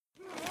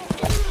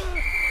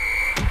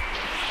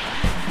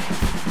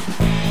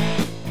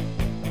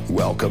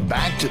Welcome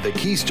back to the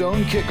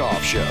Keystone Kickoff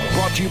Show,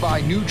 brought to you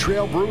by New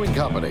Trail Brewing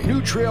Company.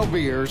 New Trail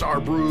beers are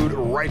brewed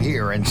right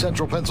here in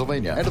central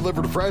Pennsylvania and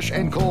delivered fresh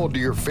and cold to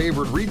your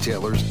favorite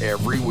retailers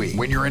every week.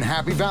 When you're in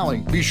Happy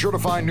Valley, be sure to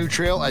find New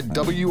Trail at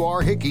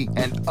W.R. Hickey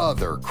and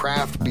other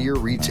craft beer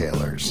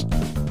retailers.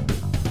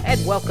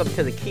 And welcome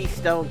to the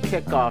Keystone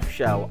Kickoff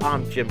Show.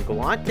 I'm Jim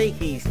Galante.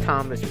 He's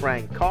Thomas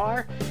Frank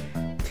Carr.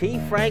 T.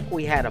 Frank,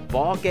 we had a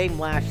ball game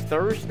last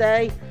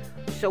Thursday,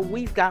 so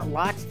we've got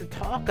lots to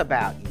talk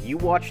about. You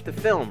watched the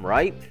film,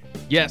 right?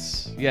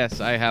 Yes,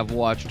 I have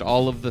watched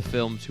all of the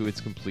film to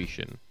its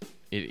completion.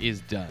 It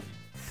is done.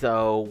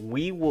 So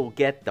we will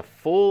get the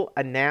full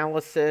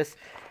analysis.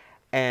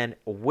 And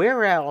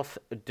where else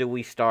do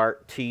we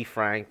start, T.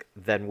 Frank,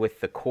 than with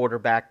the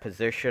quarterback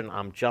position?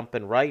 I'm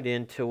jumping right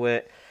into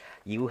it.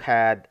 You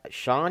had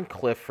Sean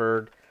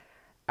Clifford,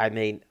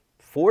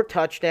 4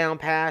 touchdown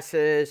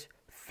passes,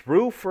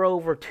 threw for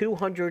over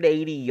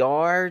 280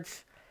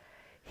 yards.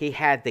 He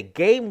had the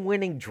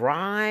game-winning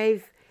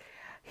drive.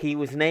 He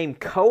was named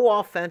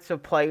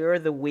co-offensive player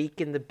of the week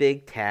in the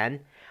Big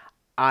Ten.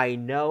 I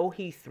know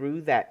he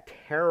threw that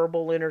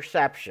terrible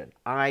interception.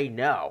 I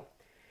know.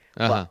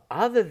 But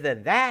other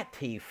than that,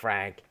 T.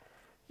 Frank,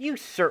 you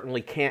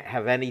certainly can't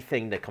have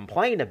anything to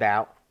complain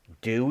about,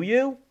 do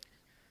you?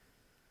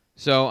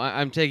 So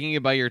I'm taking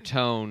it by your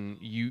tone.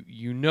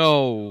 You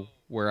know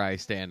where I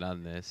stand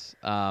on this.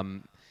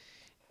 I'm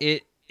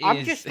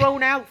just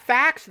throwing out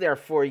facts there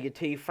for you,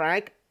 T.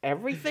 Frank.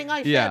 Everything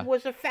I said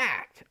was a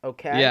fact,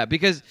 okay? Yeah,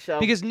 because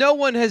no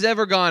one has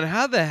ever gone,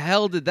 how the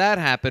hell did that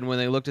happen when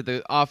they looked at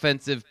the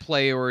offensive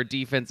player or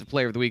defensive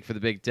player of the week for the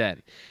Big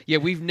Ten? Yeah,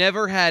 we've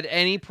never had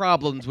any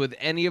problems with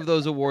any of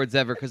those awards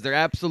ever because they're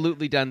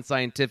absolutely done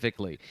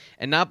scientifically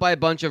and not by a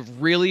bunch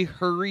of really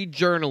hurried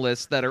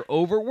journalists that are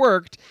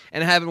overworked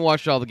and haven't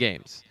watched all the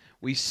games.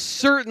 We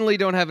certainly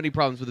don't have any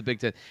problems with the Big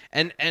Ten.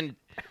 And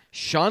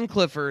Sean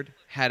Clifford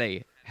had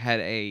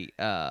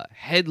a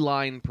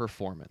headline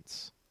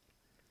performance.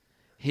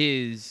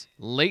 His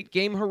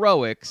late-game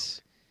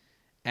heroics,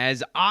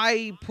 as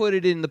I put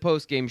it in the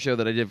post-game show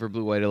that I did for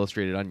Blue White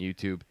Illustrated on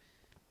YouTube,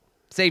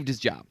 saved his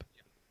job.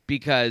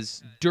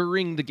 Because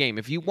during the game,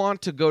 if you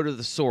want to go to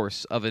the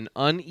source of an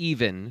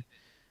uneven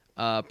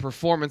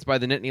performance by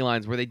the Nittany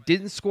Lions where they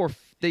didn't score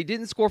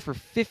for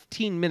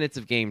 15 minutes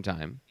of game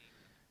time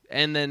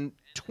and then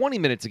 20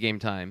 minutes of game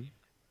time,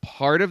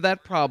 part of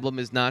that problem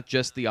is not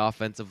just the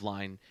offensive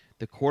line.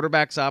 The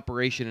quarterback's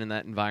operation in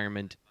that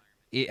environment,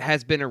 it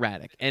has been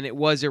erratic, and it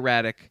was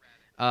erratic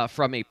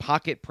from a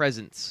pocket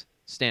presence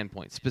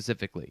standpoint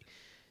specifically.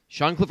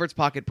 Sean Clifford's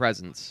pocket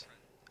presence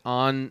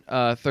on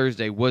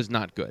Thursday was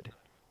not good,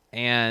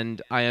 and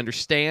I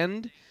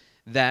understand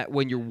that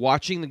when you're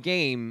watching the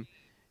game,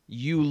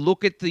 you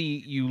look at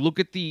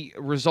the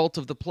result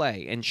of the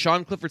play, and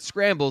Sean Clifford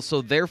scrambles,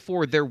 so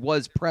therefore there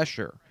was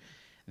pressure.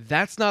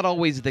 That's not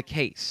always the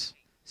case.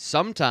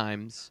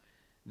 Sometimes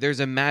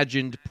there's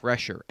imagined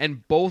pressure,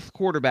 and both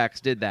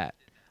quarterbacks did that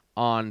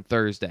on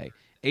Thursday.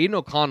 Aiden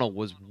O'Connell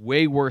was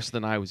way worse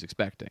than I was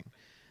expecting.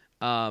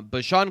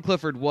 But Sean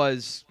Clifford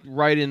was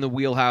right in the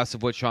wheelhouse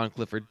of what Sean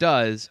Clifford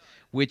does,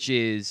 which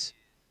is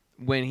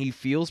when he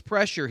feels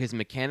pressure, his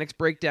mechanics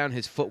break down,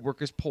 his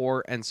footwork is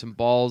poor, and some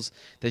balls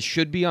that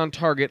should be on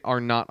target are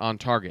not on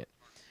target.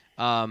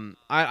 I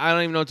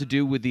don't even know what to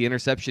do with the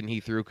interception he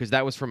threw because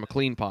that was from a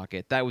clean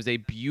pocket. That was a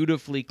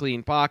beautifully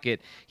clean pocket.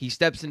 He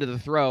steps into the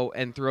throw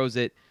and throws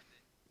it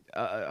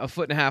a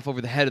foot and a half over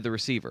the head of the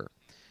receiver.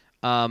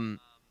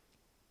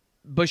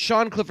 But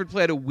Sean Clifford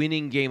played a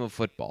winning game of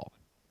football.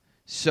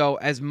 So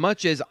as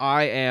much as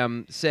I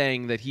am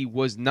saying that he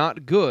was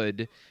not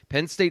good,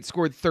 Penn State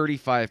scored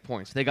 35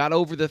 points. They got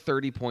over the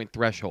 30-point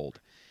threshold.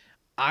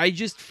 I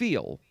just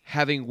feel,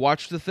 having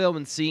watched the film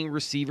and seeing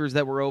receivers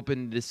that were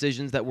open,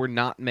 decisions that were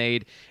not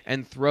made,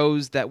 and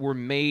throws that were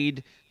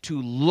made to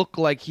look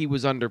like he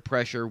was under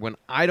pressure when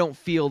I don't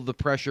feel the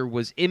pressure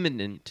was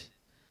imminent,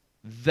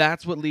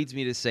 that's what leads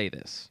me to say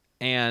this.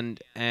 And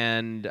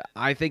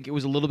I think it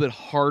was a little bit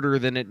harder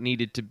than it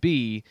needed to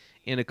be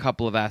in a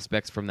couple of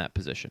aspects from that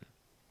position.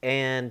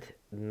 And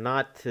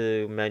not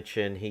to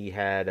mention he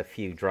had a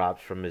few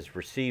drops from his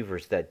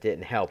receivers that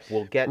didn't help.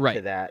 We'll get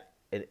to that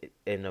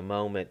in a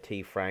moment,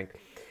 T. Frank.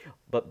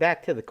 But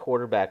back to the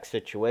quarterback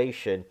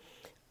situation,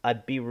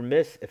 I'd be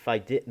remiss if I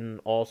didn't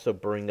also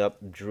bring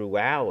up Drew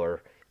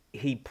Aller.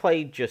 He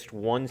played just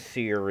one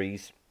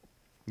series,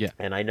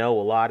 and I know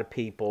a lot of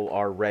people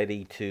are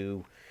ready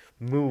to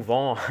move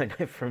on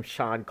from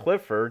Sean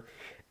Clifford,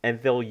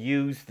 and they'll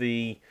use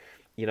the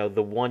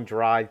one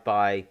drive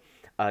by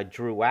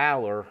Drew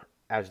Aller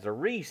as the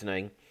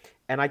reasoning.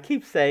 And I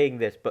keep saying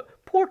this, but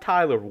poor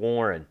Tyler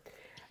Warren.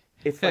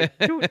 It's like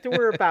there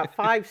were about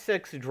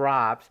 5-6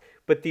 drops,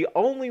 but the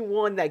only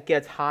one that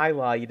gets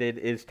highlighted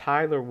is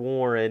Tyler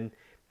Warren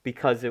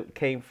because it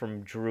came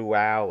from Drew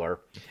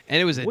Aller.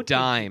 And it was a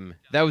dime.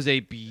 That was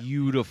a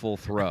beautiful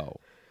throw.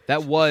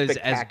 That was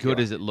as good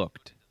as it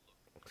looked.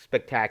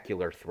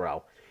 Spectacular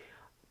throw.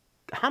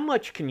 How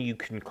much can you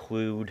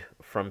conclude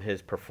from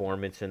his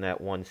performance in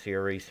that one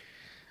series?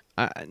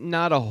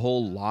 Not a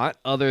whole lot,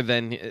 other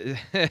than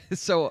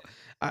so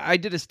I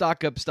did a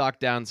stock up, stock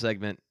down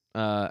segment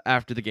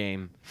after the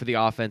game for the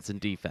offense and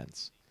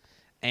defense,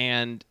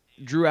 and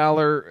Drew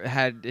Aller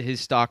had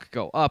his stock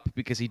go up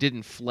because he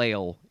didn't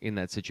flail in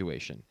that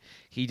situation.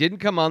 He didn't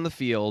come on the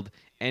field,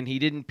 and he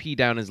didn't pee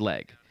down his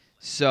leg.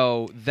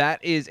 So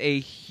that is a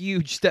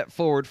huge step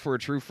forward for a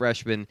true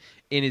freshman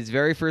in his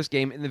very first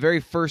game, in the very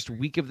first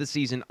week of the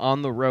season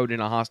on the road in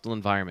a hostile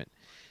environment.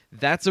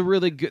 That's a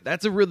really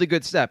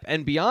good step.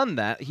 And beyond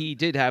that, he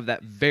did have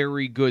that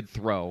very good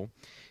throw.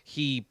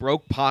 He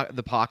broke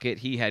the pocket.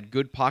 He had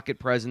good pocket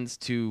presence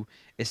to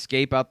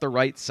escape out the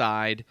right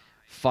side,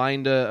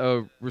 find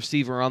a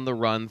receiver on the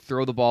run,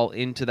 throw the ball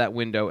into that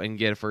window, and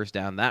get a first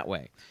down that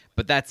way.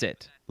 But that's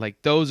it. Like,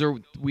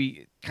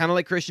 we kind of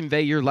like Christian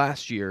Veilleux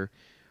last year.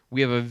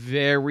 We have a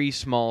very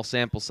small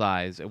sample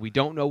size, and we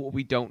don't know what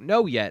we don't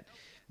know yet.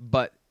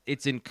 But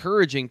it's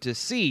encouraging to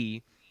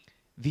see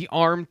the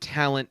arm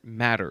talent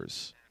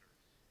matters.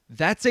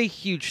 That's a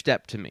huge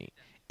step to me.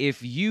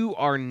 If you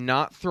are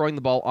not throwing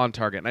the ball on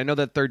target, and I know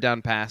that third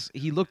down pass,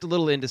 he looked a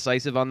little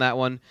indecisive on that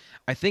one.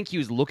 I think he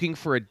was looking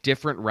for a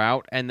different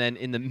route, and then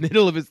in the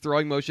middle of his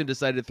throwing motion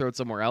decided to throw it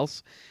somewhere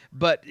else.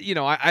 But,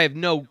 I have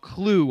no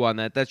clue on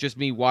that. That's just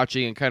me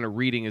watching and kind of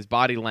reading his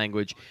body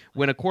language.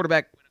 When a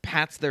quarterback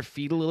pats their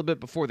feet a little bit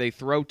before they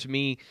throw, to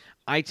me,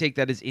 I take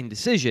that as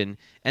indecision.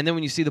 And then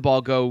when you see the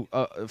ball go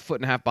a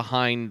foot and a half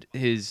behind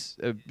his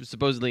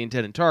supposedly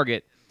intended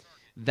target,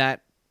 that's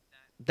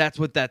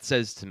what that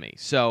says to me.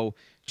 So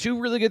 2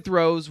 really good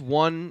throws.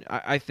 One,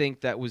 I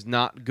think, that was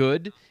not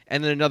good,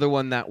 and then another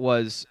one that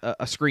was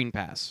a screen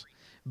pass.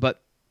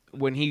 But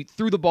when he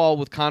threw the ball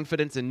with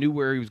confidence and knew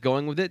where he was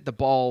going with it, the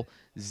ball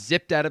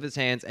zipped out of his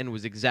hands and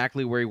was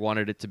exactly where he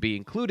wanted it to be,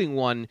 including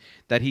one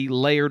that he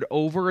layered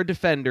over a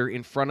defender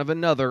in front of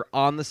another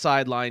on the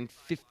sideline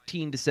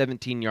 15 to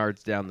 17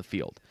 yards down the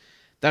field.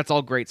 That's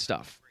all great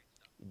stuff.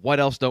 What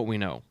else don't we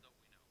know?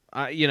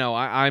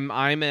 I'm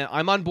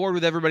on board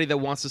with everybody that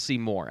wants to see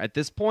more. At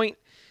this point,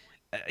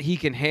 he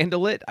can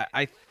handle it.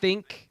 I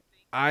think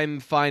I'm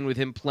fine with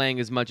him playing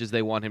as much as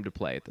they want him to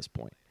play at this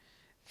point.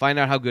 Find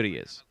out how good he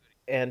is.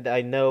 And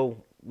I know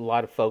a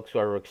lot of folks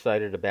are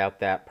excited about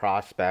that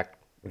prospect.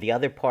 The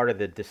other part of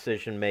the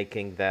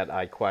decision-making that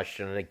I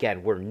question, and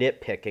again, we're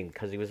nitpicking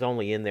because he was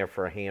only in there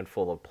for a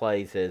handful of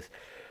plays, is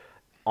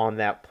on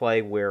that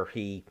play where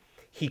he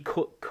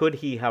could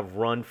he have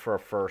run for a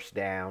first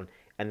down,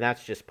 and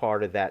that's just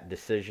part of that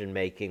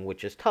decision-making,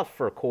 which is tough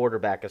for a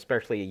quarterback,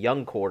 especially a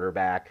young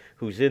quarterback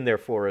who's in there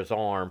for his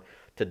arm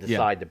to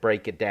decide to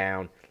break it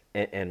down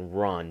and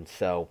run.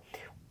 So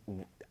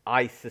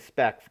I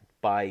suspect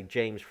by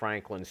James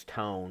Franklin's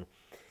tone,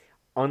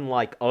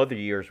 unlike other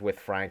years with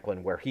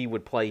Franklin where he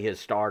would play his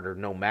starter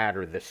no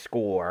matter the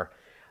score,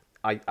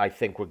 I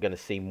think we're going to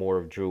see more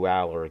of Drew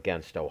Aller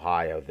against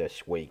Ohio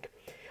this week.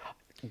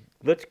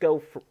 Let's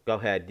go. Go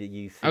ahead.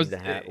 You seem to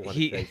want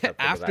to say something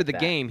after about the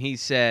that. game, he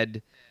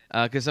said,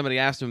 because somebody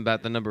asked him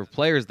about the number of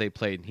players they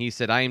played, and he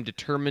said, "I am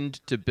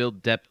determined to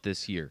build depth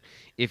this year.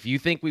 If you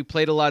think we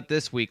played a lot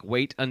this week,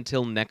 wait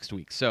until next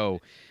week." So,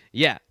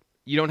 yeah,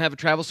 you don't have a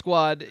travel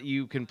squad.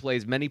 You can play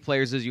as many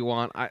players as you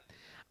want.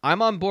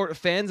 I'm on board.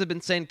 Fans have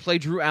been saying play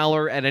Drew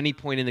Aller at any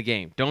point in the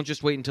game. Don't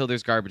just wait until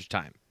there's garbage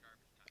time.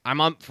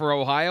 For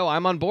Ohio,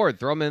 I'm on board.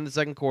 Throw him in the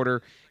second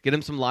quarter. Get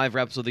him some live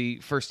reps with the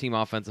first-team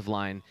offensive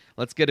line.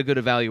 Let's get a good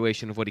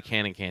evaluation of what he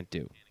can and can't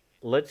do.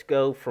 Let's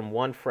go from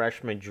one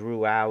freshman,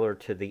 Drew Aller,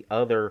 to the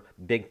other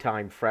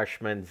big-time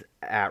freshmen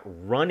at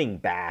running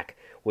back,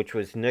 which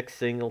was Nick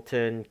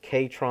Singleton,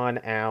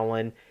 Kaytron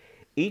Allen.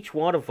 Each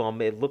one of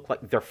them, it looked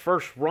like their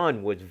first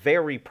run was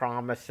very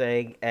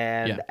promising,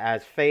 and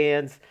as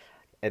fans,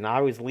 and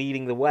I was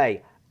leading the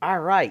way, all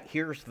right,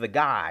 here's the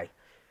guy.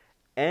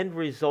 End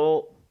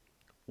result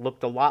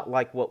looked a lot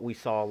like what we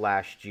saw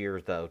last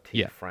year, though,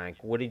 Frank.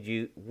 What did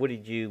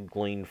you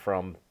glean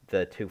from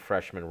the 2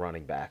 freshman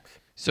running backs?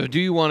 So do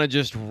you want to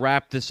just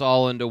wrap this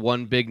all into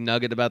one big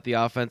nugget about the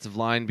offensive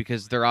line?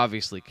 Because they're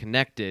obviously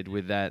connected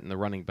with that and the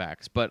running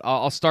backs. But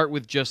I'll start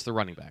with just the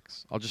running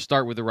backs. I'll just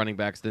start with the running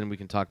backs, then we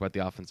can talk about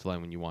the offensive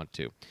line when you want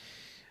to.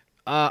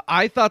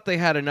 I thought they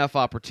had enough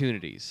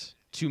opportunities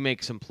to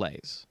make some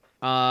plays.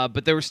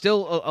 But there was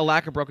still a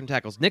lack of broken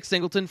tackles. Nick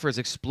Singleton, for as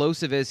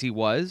explosive as he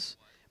was,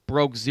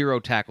 broke 0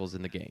 tackles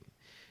in the game.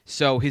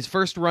 So his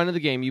first run of the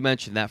game, you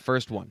mentioned that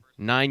first one,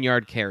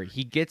 9-yard carry.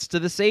 He gets to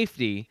the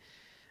safety,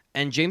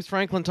 and James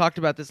Franklin talked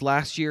about this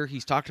last year.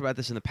 He's talked about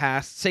this in the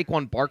past.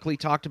 Saquon Barkley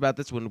talked about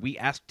this when we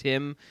asked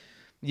him,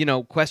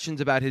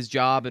 questions about his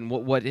job and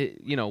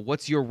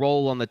what's your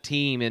role on the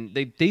team, and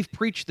they've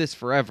preached this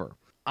forever.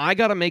 I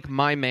got to make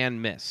my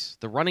man miss.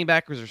 The running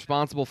back is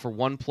responsible for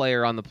one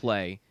player on the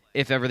play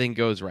if everything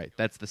goes right.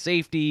 That's the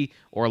safety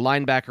or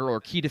linebacker or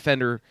key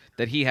defender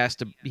that he has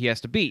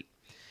to beat.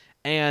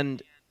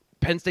 And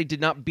Penn State did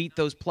not beat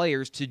those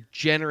players to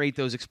generate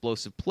those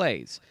explosive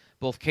plays.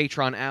 Both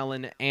Kaytron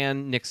Allen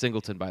and Nick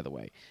Singleton, by the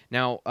way.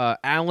 Now,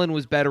 Allen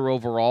was better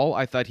overall.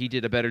 I thought he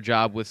did a better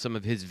job with some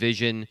of his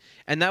vision,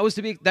 and that was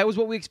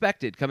what we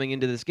expected coming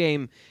into this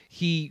game.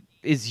 He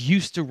is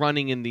used to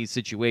running in these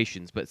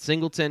situations. But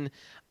Singleton,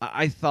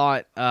 I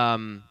thought,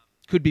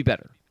 could be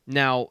better.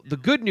 Now, the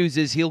good news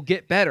is he'll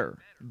get better.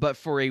 But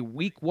for a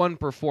week one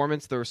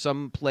performance, there were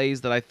some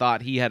plays that I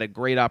thought he had a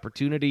great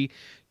opportunity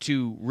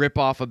to rip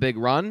off a big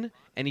run,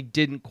 and he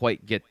didn't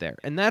quite get there.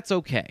 And that's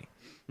okay.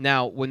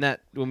 Now, when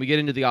we get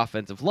into the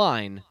offensive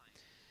line,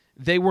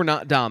 they were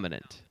not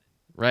dominant,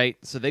 right?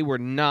 So they were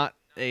not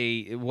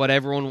what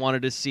everyone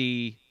wanted to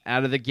see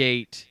out of the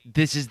gate.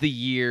 This is the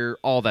year,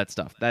 all that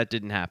stuff. That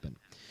didn't happen.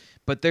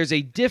 But there's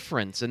a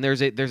difference, and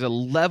there's a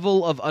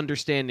level of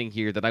understanding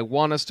here that I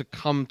want us to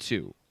come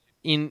to.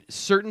 In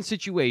certain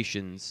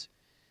situations,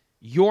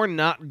 you're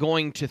not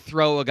going to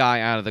throw a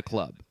guy out of the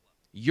club.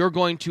 You're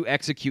going to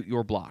execute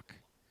your block.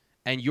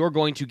 And you're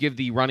going to give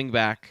the running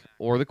back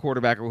or the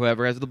quarterback or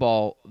whoever has the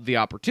ball the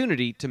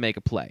opportunity to make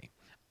a play.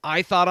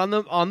 I thought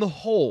on the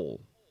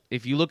whole,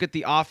 if you look at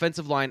the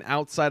offensive line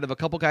outside of a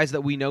couple guys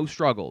that we know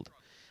struggled,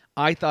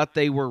 I thought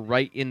they were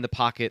right in the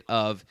pocket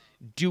of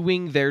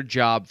doing their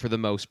job for the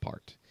most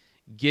part,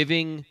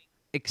 giving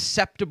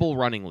acceptable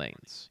running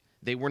lanes.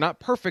 They were not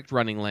perfect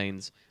running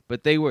lanes,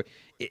 but they were.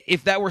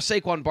 If that were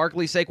Saquon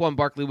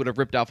Barkley would have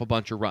ripped off a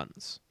bunch of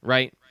runs,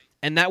 right?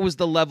 And that was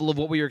the level of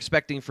what we were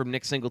expecting from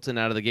Nick Singleton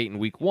out of the gate in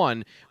week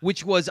one,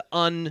 which was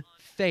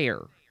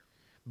unfair.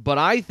 But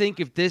I think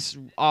if this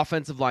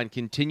offensive line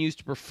continues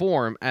to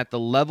perform at the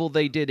level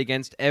they did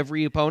against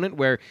every opponent,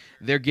 where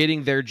they're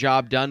getting their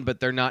job done, but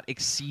they're not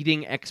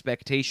exceeding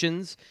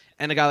expectations,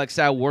 and a guy like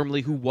Sal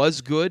Wormley, who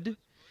was good,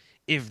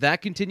 if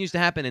that continues to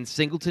happen and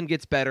Singleton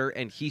gets better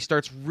and he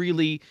starts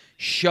really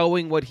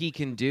showing what he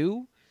can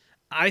do,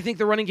 I think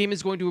the running game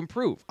is going to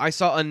improve. I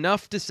saw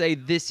enough to say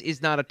this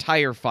is not a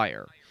tire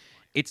fire.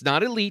 It's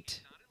not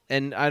elite,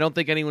 and I don't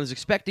think anyone's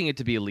expecting it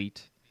to be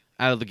elite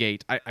out of the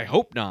gate. I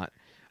hope not.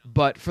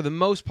 But for the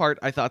most part,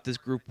 I thought this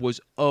group was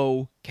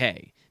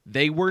okay.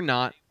 They were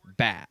not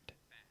bad.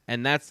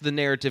 And that's the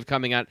narrative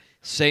coming out.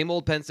 Same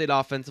old Penn State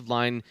offensive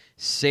line,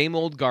 same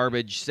old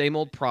garbage, same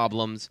old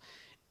problems.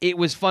 It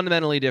was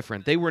fundamentally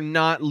different. They were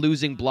not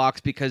losing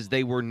blocks because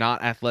they were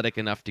not athletic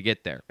enough to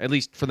get there, at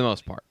least for the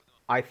most part.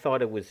 I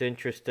thought it was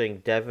interesting.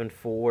 Devin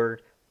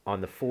Ford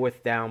on the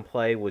fourth down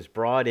play was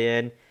brought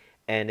in,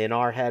 and in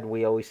our head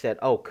we always said,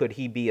 oh, could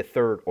he be a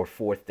third or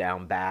fourth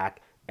down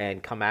back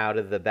and come out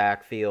of the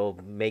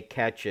backfield, make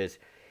catches?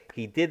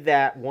 He did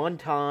that one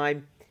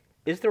time.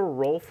 Is there a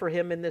role for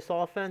him in this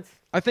offense?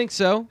 I think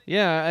so.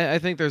 Yeah, I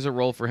think there's a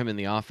role for him in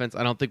the offense.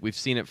 I don't think we've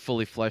seen it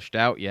fully fleshed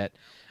out yet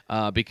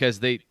because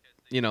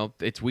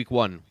it's week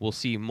one. We'll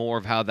see more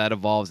of how that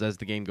evolves as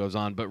the game goes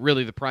on. But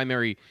really the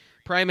primary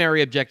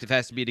objective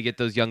has to be to get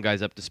those young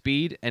guys up to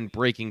speed and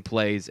breaking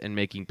plays and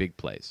making big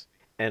plays.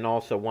 And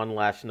also one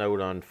last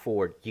note on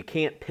Ford. You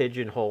can't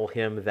pigeonhole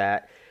him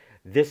that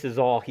this is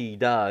all he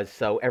does,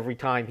 so every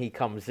time he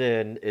comes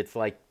in, it's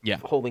like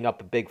holding up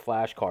a big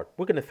flashcard.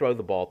 We're going to throw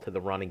the ball to the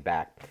running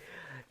back.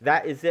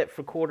 That is it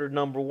for quarter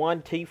number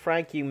one. T.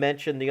 Frank, you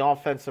mentioned the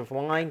offensive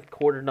line.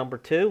 Quarter number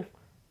two,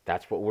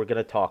 that's what we're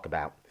going to talk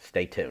about.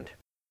 Stay tuned.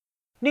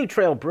 New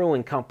Trail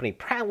Brewing Company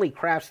proudly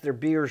crafts their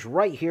beers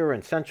right here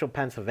in central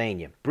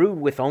Pennsylvania. Brewed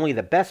with only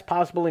the best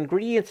possible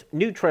ingredients,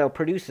 New Trail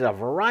produces a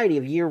variety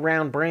of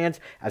year-round brands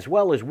as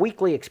well as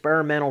weekly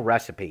experimental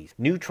recipes.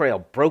 New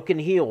Trail Broken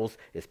Heels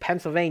is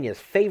Pennsylvania's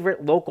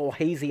favorite local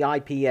hazy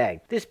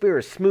IPA. This beer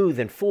is smooth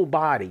and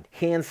full-bodied.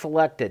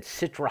 Hand-selected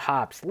Citra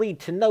hops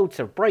lead to notes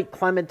of bright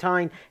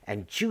clementine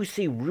and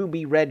juicy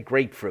ruby red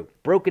grapefruit.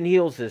 Broken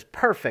Heels is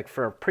perfect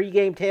for a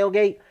pregame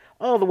tailgate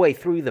all the way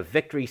through the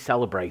victory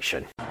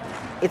celebration.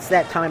 It's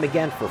that time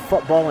again for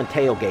football and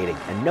tailgating,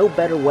 and no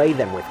better way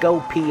than with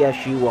Go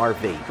PSU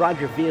RV. Drive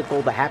your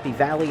vehicle to Happy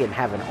Valley and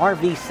have an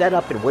RV set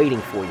up and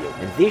waiting for you.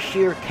 And this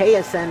year,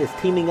 KSN is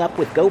teaming up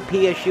with Go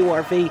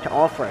PSU RV to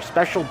offer a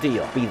special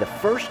deal. Be the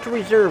first to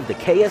reserve the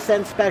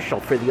KSN special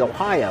for the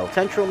Ohio,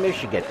 Central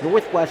Michigan,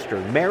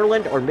 Northwestern,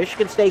 Maryland, or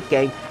Michigan State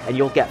game, and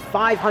you'll get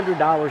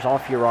 $500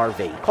 off your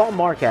RV. Call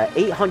Mark at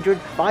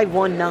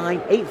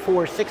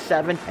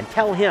 800-519-8467 and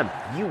tell him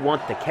you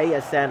want the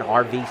KSN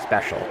RV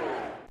special.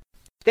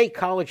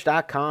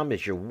 StateCollege.com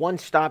is your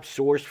one-stop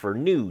source for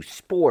news,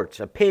 sports,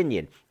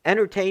 opinion,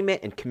 entertainment,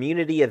 and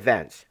community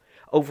events.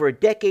 Over a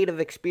decade of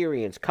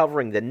experience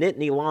covering the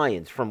Nittany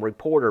Lions from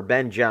reporter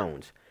Ben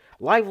Jones.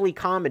 Lively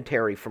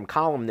commentary from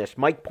columnist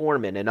Mike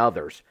Poorman and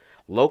others.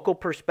 Local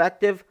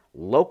perspective,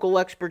 local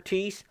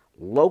expertise,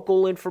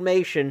 local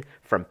information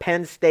from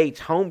Penn State's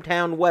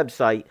hometown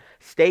website,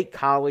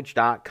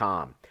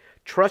 StateCollege.com.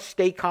 Trust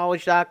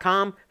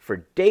StateCollege.com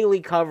for daily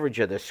coverage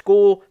of the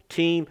school,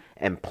 team,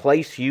 and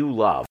place you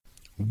love.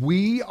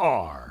 We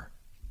are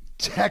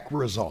Tech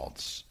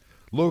Results,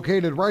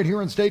 located right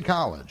here in State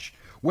College.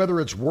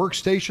 Whether it's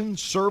workstation,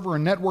 server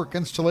and network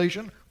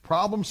installation,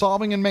 problem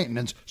solving and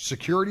maintenance,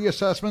 security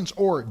assessments,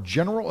 or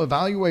general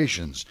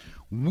evaluations,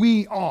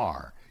 we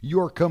are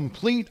your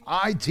complete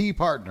IT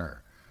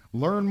partner.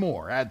 Learn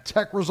more at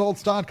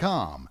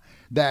techresults.com.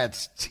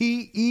 That's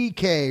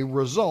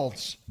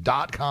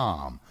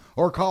TEKresults.com.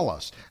 Or call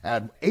us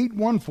at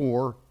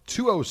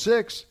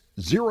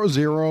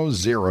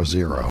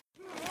 814-206-0000.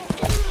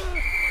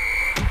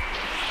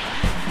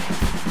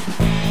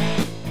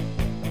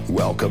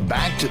 Welcome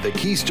back to the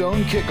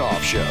Keystone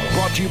Kickoff Show,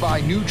 brought to you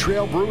by New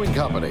Trail Brewing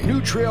Company. New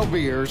Trail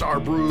beers are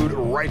brewed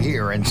right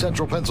here in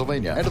central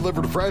Pennsylvania and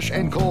delivered fresh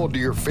and cold to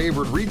your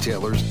favorite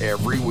retailers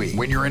every week.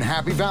 When you're in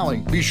Happy Valley,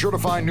 be sure to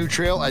find New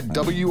Trail at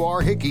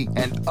W.R. Hickey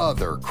and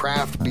other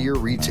craft beer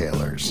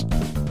retailers.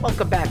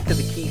 Welcome back to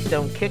the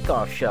Keystone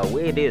Kickoff Show.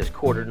 It is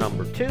quarter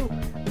number 2.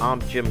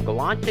 I'm Jim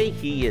Galante.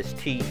 He is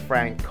T.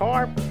 Frank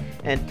Carr.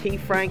 And T.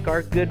 Frank,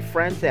 our good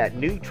friends at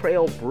New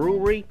Trail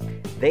Brewery,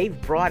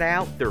 they've brought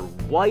out their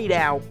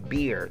Whiteout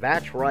beer.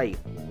 That's right,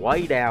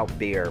 Whiteout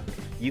beer.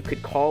 You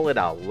could call it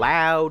a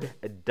loud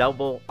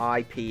double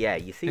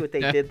IPA. You see what they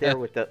did there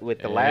with the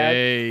loud?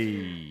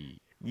 Hey.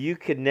 You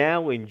can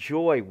now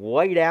enjoy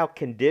whiteout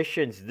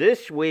conditions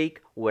this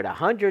week with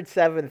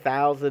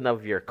 107,000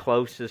 of your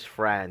closest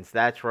friends.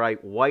 That's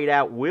right,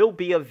 whiteout will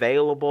be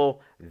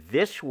available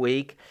this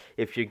week.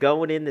 If you're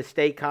going into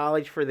State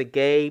College for the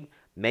game,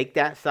 make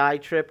that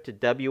side trip to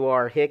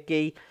W.R.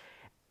 Hickey.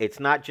 It's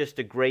not just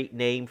a great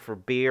name for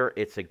beer,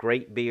 it's a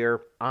great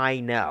beer. I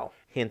know.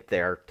 Hint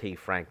there, T.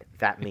 Frank.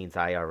 That means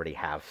I already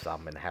have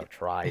some and have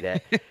tried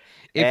it.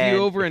 If you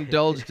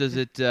overindulge,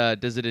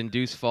 does it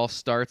induce false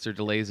starts or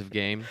delays of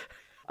game?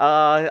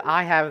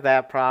 I have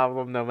that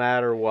problem no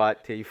matter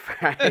what, T.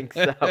 Frank.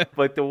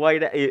 But the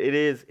white,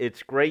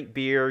 it's great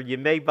beer. You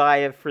may buy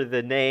it for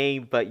the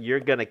name, but you're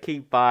gonna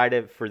keep buying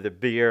it for the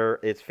beer.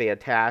 It's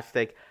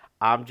fantastic.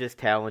 I'm just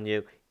telling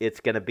you,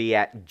 it's going to be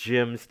at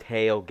Jim's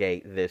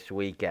Tailgate this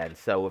weekend.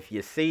 So if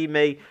you see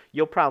me,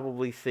 you'll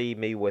probably see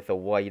me with a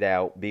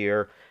whiteout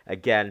beer.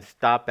 Again,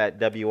 stop at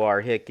W.R.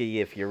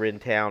 Hickey if you're in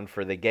town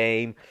for the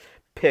game.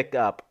 Pick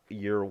up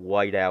your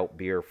whiteout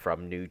beer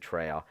from New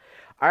Trail.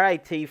 All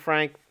right, T.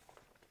 Frank,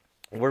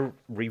 we're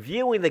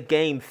reviewing the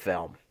game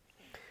film.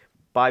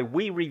 By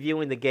we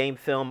reviewing the game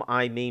film,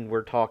 I mean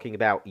we're talking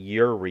about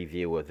your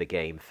review of the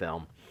game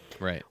film.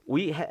 Right.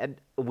 We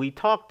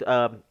talked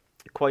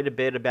quite a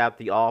bit about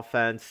the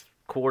offense,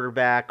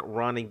 quarterback,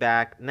 running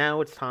back.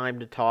 Now it's time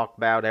to talk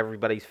about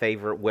everybody's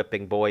favorite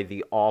whipping boy,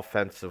 the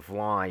offensive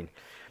line.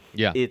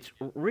 Yeah. It's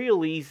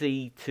real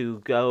easy to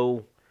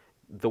go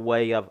the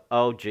way of,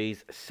 oh,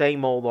 geez,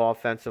 same old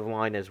offensive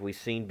line as we've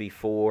seen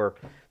before.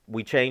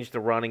 We changed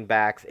the running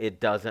backs. It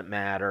doesn't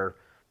matter.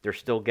 They're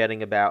still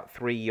getting about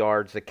 3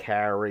 yards a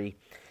carry.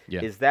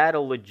 Yeah. Is that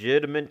a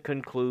legitimate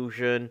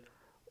conclusion,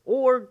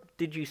 or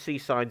did you see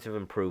signs of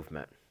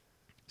improvement?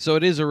 So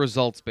it is a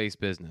results-based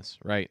business,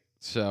 right?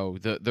 So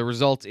the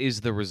result is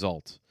the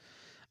result.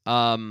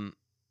 And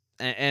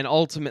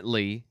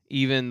ultimately,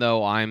 even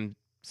though I'm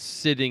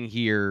sitting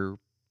here,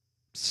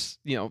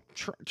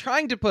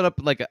 trying to put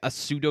up like a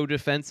pseudo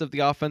defense of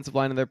the offensive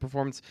line and their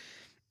performance,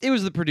 it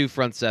was the Purdue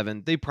front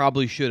seven. They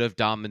probably should have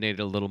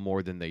dominated a little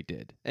more than they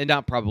did, and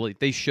not probably,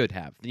 they should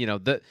have.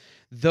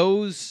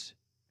 Those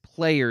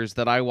players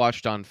that I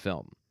watched on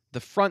film, the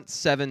front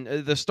seven,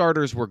 the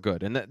starters were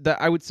good, and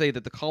I would say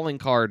that the calling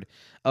card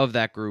of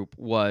that group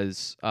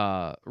was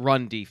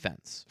run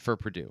defense for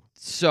Purdue.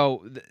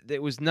 So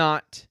it was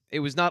not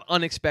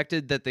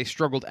unexpected that they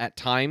struggled at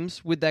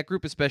times with that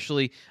group,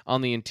 especially on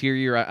the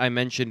interior. I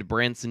mentioned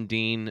Branson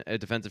Dean, a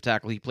defensive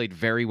tackle. He played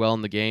very well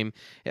in the game.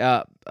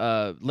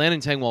 Landon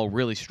Tangwall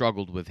really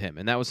struggled with him,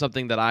 and that was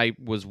something that I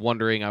was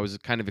wondering. I was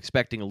kind of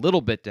expecting a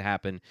little bit to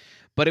happen,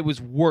 but it was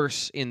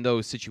worse in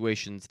those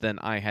situations than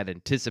I had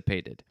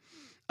anticipated.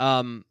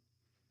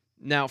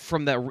 Now,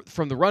 from the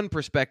run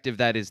perspective,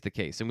 that is the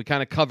case, and we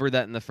kind of covered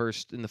that in the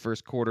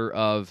first quarter.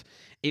 Of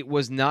it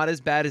was not as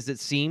bad as it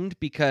seemed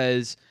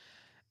because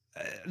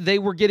they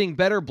were getting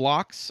better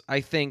blocks,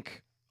 I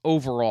think,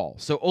 overall.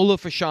 So Ola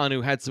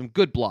Fashanu had some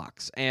good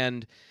blocks,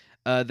 and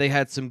they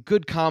had some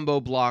good combo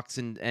blocks,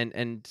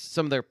 and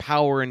some of their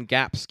power and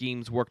gap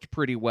schemes worked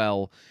pretty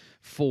well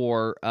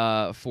for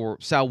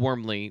Sal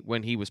Wormley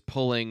when he was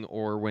pulling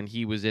or when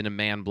he was in a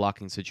man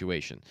blocking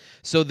situation.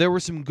 So there were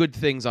some good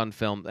things on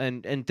film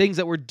and things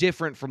that were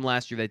different from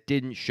last year that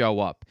didn't show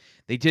up.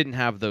 They didn't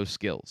have those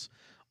skills.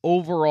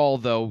 Overall,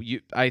 though,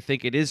 I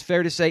think it is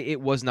fair to say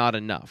it was not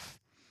enough.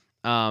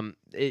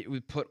 It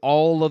would put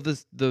all of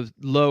the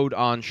load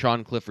on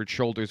Sean Clifford's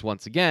shoulders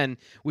once again,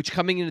 which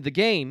coming into the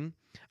game,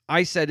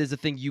 I said is a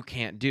thing you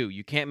can't do.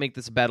 You can't make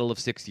this a battle of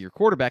 6-year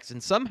quarterbacks,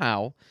 and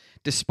somehow,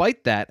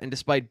 despite that, and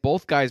despite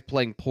both guys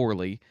playing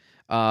poorly,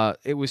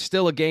 it was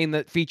still a game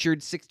that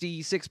featured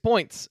 66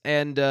 points,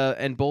 and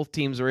both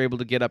teams were able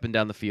to get up and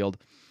down the field,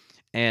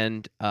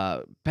 and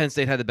Penn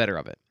State had the better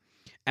of it.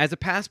 As a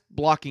pass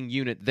blocking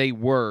unit, they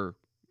were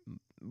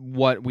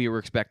what we were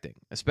expecting,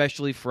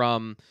 especially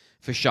from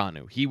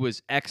Fashanu. He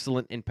was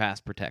excellent in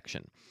pass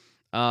protection.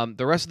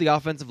 The rest of the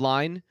offensive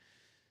line,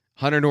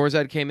 Hunter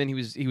Norzad came in.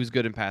 He was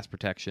good in pass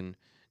protection.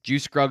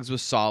 Juice Scruggs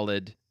was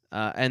solid.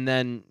 And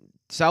then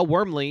Sal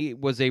Wormley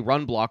was a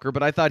run blocker,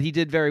 but I thought he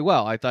did very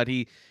well. I thought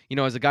he,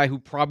 as a guy who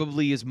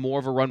probably is more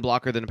of a run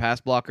blocker than a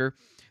pass blocker,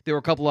 there were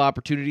a couple of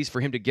opportunities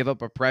for him to give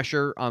up a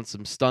pressure on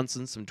some stunts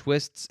and some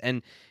twists,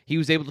 and he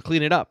was able to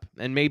clean it up.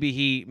 And maybe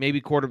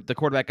the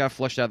quarterback got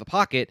flushed out of the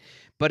pocket,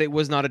 but it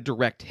was not a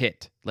direct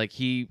hit. Like,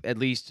 he at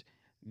least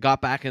got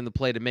back in the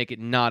play to make it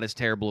not as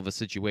terrible of a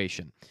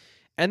situation.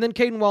 And then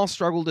Caden Wallace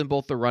struggled in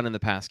both the run and the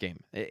pass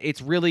game.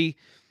 It's really,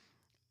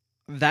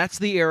 that's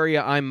the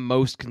area I'm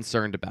most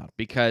concerned about,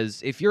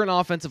 because if you're an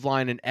offensive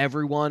line and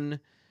everyone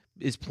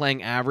is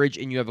playing average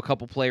and you have a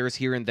couple players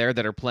here and there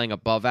that are playing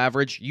above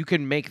average, you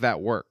can make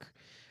that work.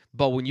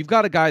 But when you've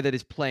got a guy that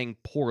is playing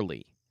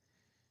poorly,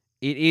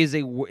 it is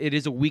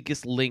a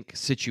weakest link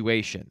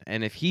situation.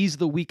 And if he's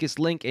the weakest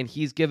link and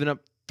he's given up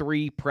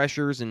 3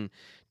 pressures and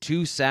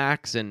 2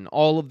 sacks and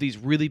all of these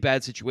really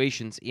bad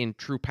situations in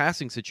true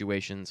passing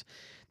situations,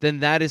 then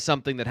that is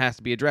something that has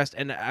to be addressed.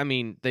 And I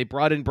mean, they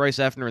brought in Bryce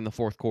Effner in the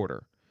 4th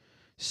quarter.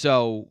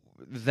 So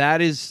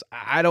that is,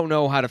 I don't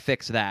know how to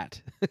fix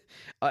that.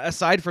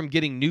 Aside from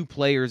getting new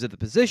players at the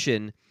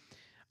position,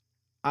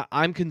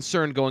 I'm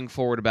concerned going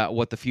forward about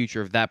what the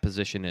future of that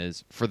position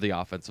is for the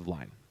offensive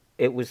line.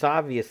 It was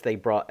obvious they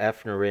brought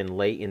Effner in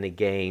late in the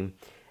game,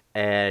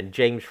 and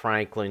James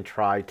Franklin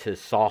tried to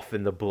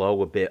soften the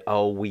blow a bit.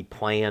 Oh, we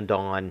planned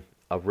on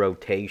a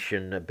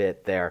rotation a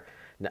bit there.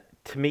 Now,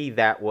 to me,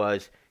 that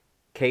was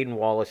Caden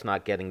Wallace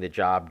not getting the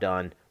job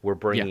done. We're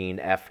bringing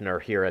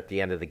Effner here at the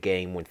end of the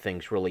game when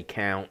things really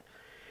count.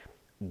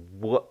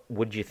 What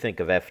would you think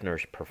of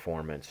Effner's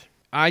performance?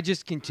 I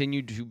just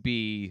continued to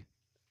be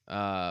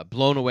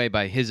blown away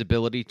by his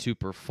ability to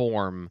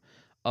perform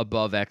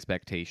above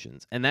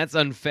expectations. And that's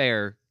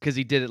unfair because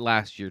he did it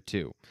last year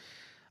too.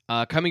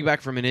 Coming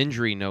back from an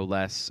injury, no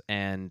less,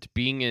 and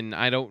being in,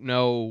 I don't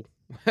know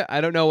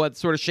what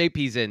sort of shape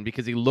he's in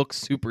because he looks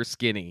super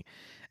skinny.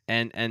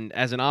 And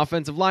as an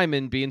offensive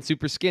lineman, being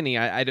super skinny,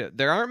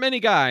 there aren't many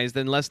guys,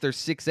 unless they're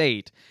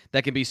 6'8",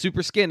 that can be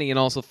super skinny and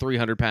also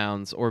 300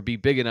 pounds or be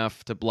big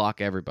enough to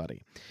block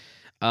everybody.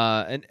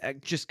 And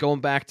just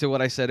going back to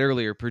what I said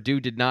earlier, Purdue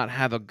did not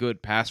have a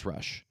good pass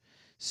rush.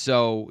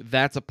 So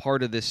that's a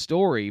part of this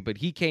story, but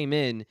he came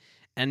in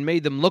and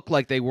made them look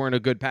like they weren't a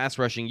good pass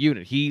rushing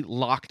unit. He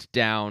locked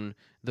down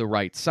the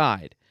right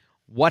side.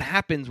 What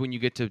happens when you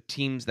get to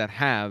teams that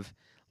have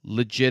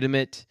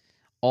legitimate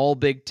all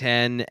Big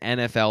Ten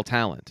NFL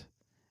talent?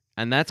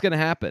 And that's going to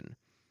happen.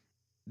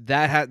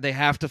 They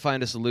have to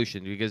find a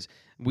solution, because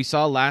we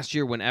saw last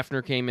year when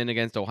Effner came in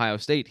against Ohio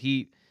State,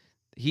 he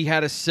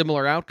had a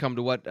similar outcome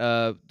to what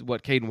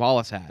Caden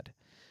Wallace had.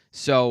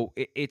 So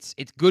it's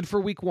good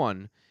for week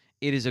 1.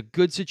 It is a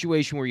good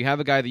situation where you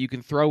have a guy that you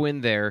can throw in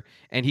there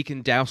and he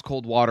can douse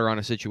cold water on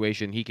a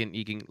situation. He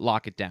can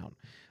lock it down.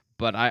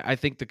 But I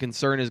think the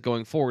concern is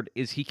going forward,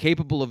 is he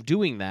capable of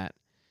doing that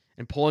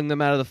and pulling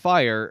them out of the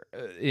fire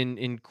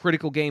in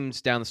critical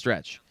games down the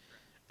stretch?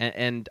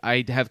 And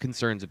I have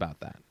concerns about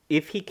that.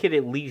 If he could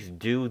at least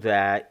do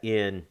that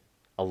in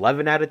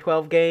 11 out of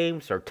 12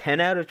 games or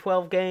 10 out of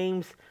 12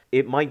 games,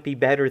 it might be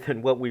better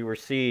than what we were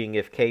seeing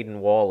if Caden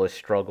Wallace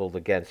struggled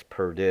against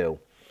Purdue.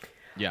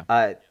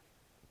 Yeah.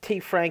 T.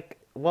 Frank,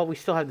 while we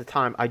still have the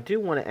time, I do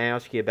want to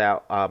ask you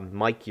about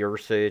Mike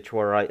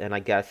Yurcich, and I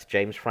guess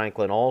James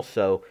Franklin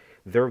also,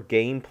 their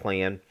game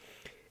plan.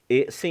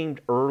 It seemed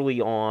early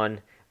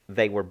on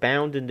they were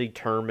bound and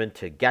determined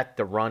to get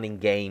the running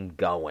game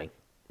going,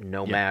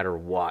 no matter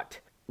what.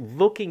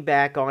 Looking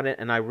back on it,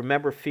 and I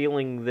remember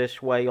feeling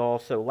this way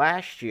also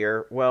last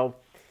year, well,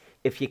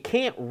 if you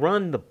can't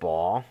run the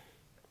ball,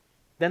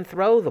 then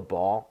throw the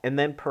ball, and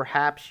then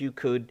perhaps you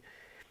could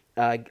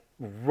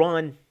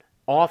run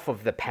off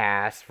of the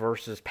pass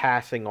versus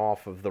passing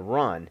off of the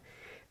run.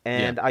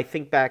 And I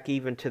think back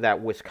even to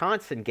that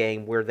Wisconsin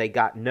game where they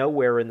got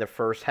nowhere in the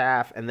first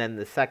half, and then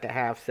the second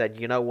half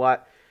said, you know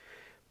what,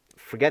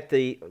 forget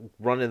the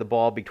running the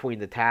ball between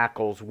the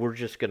tackles. We're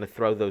just going to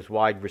throw those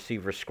wide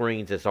receiver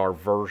screens as our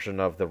version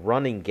of the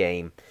running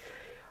game.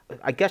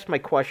 I guess my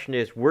question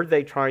is, were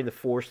they trying to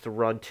force the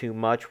run too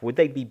much? Would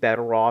they be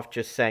better off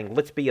just saying,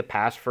 let's be a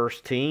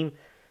pass-first team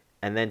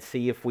and then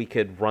see if we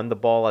could run the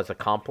ball as a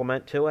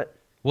complement to it?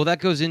 Well, that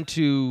goes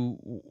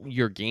into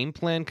your game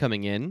plan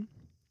coming in,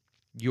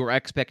 your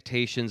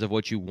expectations of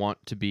what you want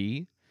to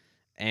be,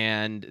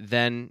 and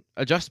then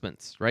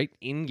adjustments, right?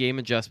 In-game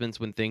adjustments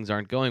when things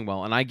aren't going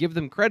well. And I give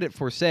them credit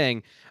for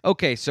saying,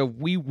 okay, so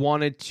we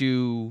wanted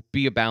to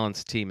be a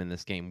balanced team in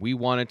this game. We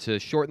wanted to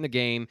shorten the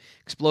game,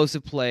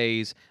 explosive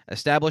plays,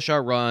 establish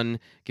our run,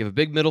 give a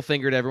big middle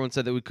finger to everyone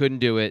said that we couldn't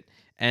do it,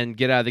 and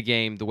get out of the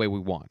game the way we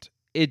want.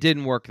 It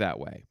didn't work that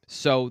way,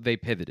 so they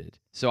pivoted.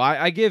 So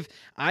I give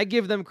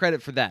them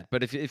credit for that.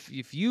 But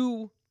if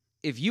you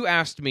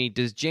asked me,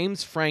 does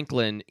James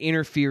Franklin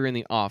interfere in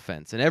the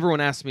offense? And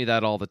everyone asks me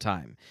that all the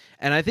time.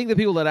 And I think the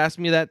people that ask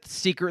me that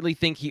secretly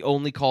think he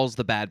only calls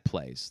the bad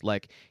plays.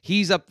 Like,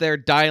 he's up there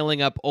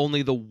dialing up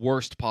only the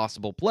worst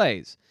possible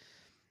plays.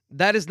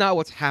 That is not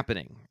what's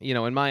happening,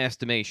 in my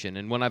estimation.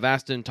 And when I've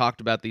asked him and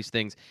talked about these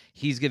things,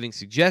 he's giving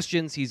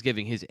suggestions, he's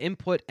giving his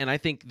input, and I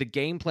think the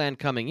game plan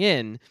coming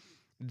in,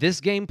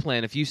 this game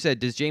plan, if you said,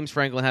 does James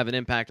Franklin have an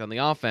impact on the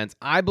offense?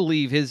 I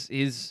believe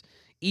his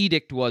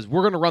edict was,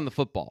 we're going to run the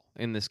football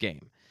in this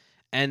game.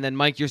 And then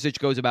Mike Yurcich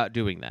goes about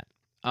doing that.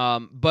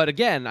 But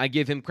again, I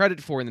give him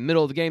credit for in the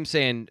middle of the game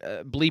saying,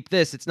 bleep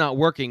this, it's not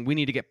working. We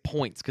need to get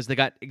points, because they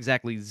got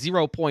exactly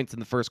 0 points in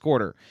the first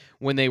quarter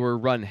when they were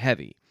run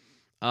heavy.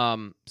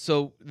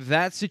 So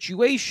that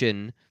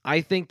situation,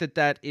 I think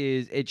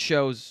it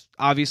shows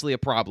obviously a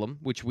problem,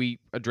 which we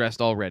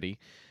addressed already.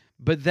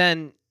 But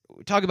then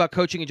talk about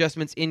coaching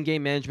adjustments,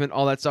 in-game management,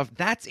 all that stuff.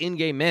 That's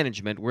in-game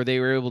management where they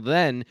were able to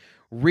then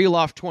reel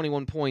off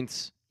 21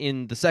 points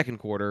in the second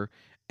quarter,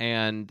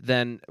 and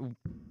then,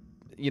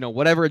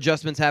 whatever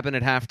adjustments happened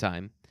at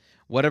halftime,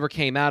 whatever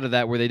came out of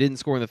that where they didn't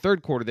score in the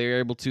third quarter, they were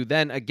able to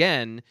then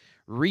again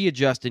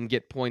readjust and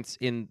get points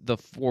in the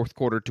fourth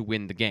quarter to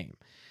win the game.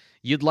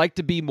 You'd like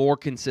to be more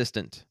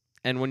consistent.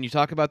 And when you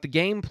talk about the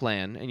game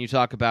plan and you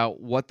talk about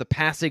what the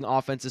passing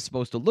offense is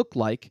supposed to look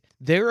like,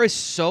 there is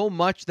so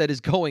much that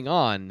is going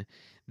on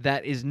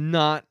that it's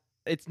not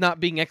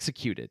being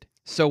executed.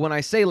 So when I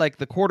say like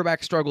the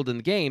quarterback struggled in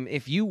the game,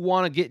 if you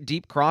want to get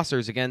deep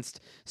crossers against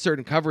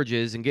certain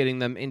coverages and getting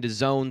them into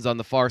zones on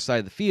the far side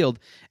of the field,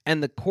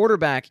 and the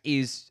quarterback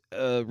is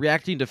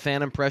reacting to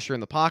phantom pressure in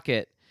the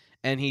pocket,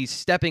 and he's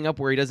stepping up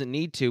where he doesn't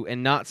need to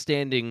and not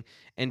standing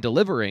and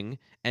delivering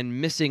and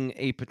missing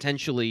a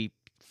potentially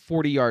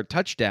 40-yard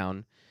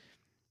touchdown,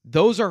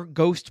 those are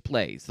ghost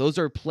plays. Those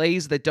are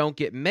plays that don't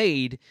get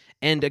made.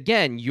 And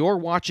again, you're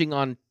watching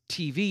on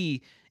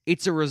TV,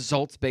 it's a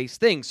results-based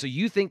thing. So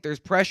you think there's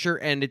pressure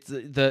and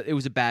it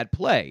was a bad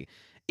play.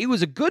 It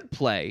was a good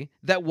play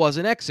that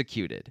wasn't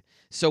executed.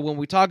 So when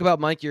we talk about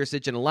Mike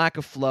Yurcich and a lack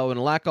of flow and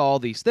a lack of all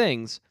these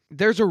things,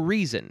 there's a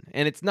reason,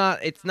 and it's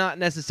not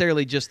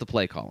necessarily just the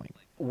play calling.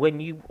 When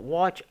you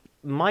watch,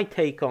 my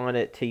take on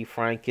it, T.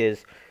 Frank,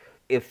 is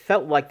it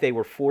felt like they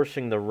were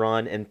forcing the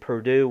run, and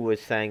Purdue was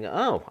saying,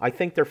 oh, I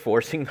think they're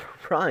forcing the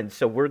run,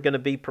 so we're going to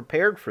be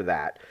prepared for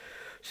that.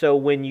 So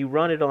when you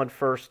run it on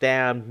first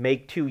down,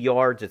 make 2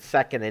 yards at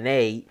 2nd and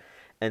 8,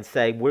 and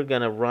say we're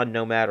going to run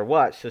no matter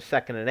what, so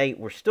 2nd and 8,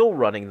 we're still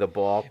running the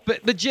ball.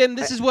 But Jim,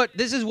 this is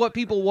what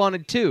people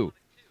wanted too.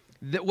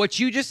 What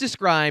you just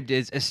described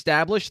is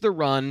establish the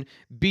run,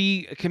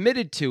 be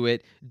committed to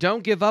it,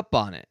 don't give up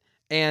on it,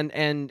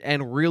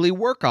 and really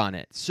work on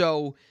it.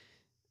 So,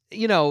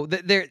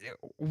 there,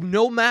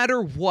 no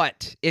matter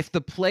what, if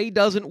the play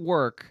doesn't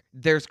work,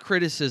 there's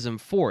criticism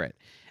for it.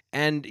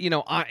 And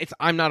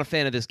I'm not a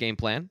fan of this game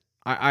plan.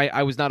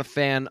 I was not a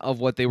fan of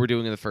what they were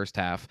doing in the first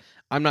half.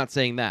 I'm not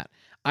saying that.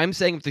 I'm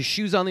saying if the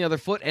shoe's on the other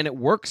foot and it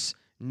works,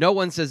 no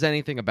one says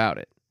anything about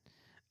it.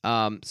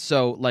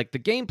 So, like, the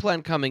game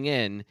plan coming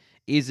in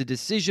is a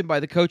decision by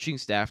the coaching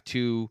staff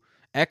to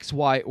X,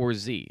 Y, or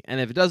Z.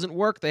 And if it doesn't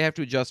work, they have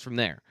to adjust from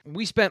there.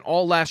 We spent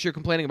all last year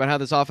complaining about how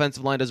this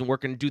offensive line doesn't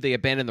work and do they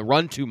abandon the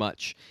run too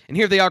much. And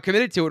here they are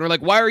committed to it. And we're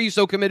like, why are you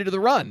so committed to the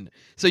run?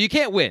 So you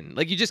can't win.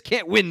 Like, you just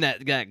can't win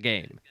that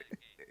game.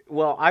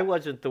 Well, I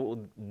wasn't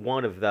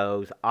one of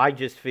those. I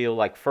just feel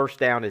like first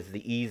down is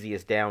the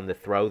easiest down to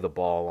throw the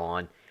ball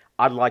on.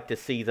 I'd like to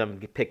see them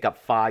pick up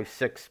 5,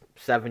 6,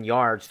 7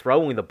 yards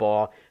throwing the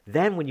ball.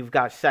 Then when you've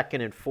got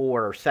 2nd and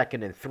 4 or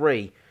 2nd and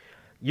 3,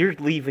 you're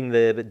leaving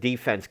the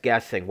defense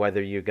guessing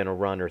whether you're going to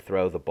run or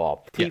throw the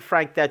ball. Yeah. T.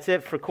 Frank, that's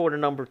it for quarter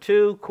number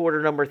 2.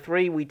 Quarter number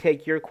 3, we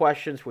take your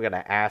questions. We're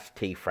going to ask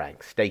T.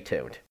 Frank. Stay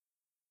tuned.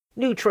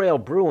 New Trail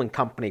Brewing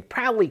Company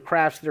proudly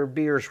crafts their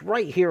beers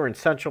right here in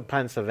central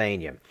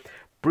Pennsylvania.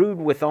 Brewed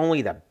with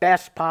only the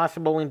best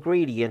possible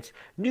ingredients,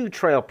 New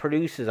Trail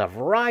produces a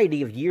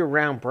variety of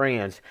year-round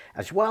brands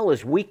as well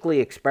as weekly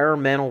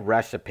experimental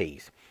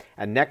recipes.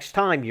 And next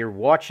time you're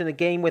watching a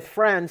game with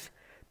friends,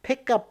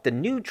 pick up the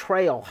New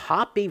Trail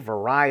Hoppy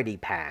Variety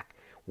Pack.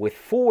 With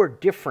 4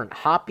 different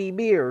hoppy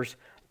beers,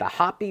 the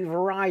Hoppy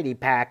Variety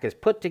Pack is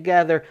put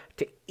together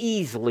to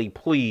easily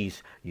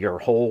please your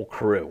whole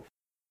crew.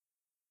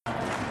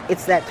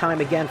 It's that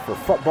time again for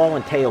football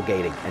and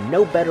tailgating, and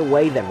no better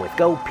way than with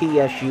Go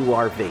PSU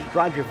RV.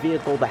 Drive your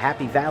vehicle to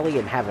Happy Valley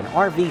and have an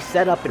RV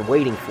set up and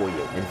waiting for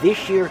you. And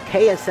this year,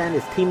 KSN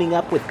is teaming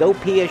up with Go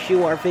PSU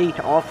RV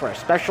to offer a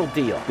special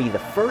deal. Be the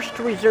first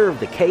to reserve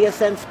the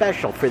KSN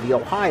special for the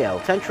Ohio,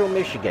 Central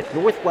Michigan,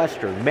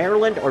 Northwestern,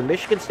 Maryland, or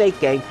Michigan State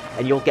game,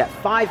 and you'll get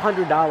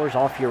 $500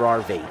 off your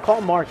RV.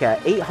 Call Mark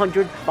at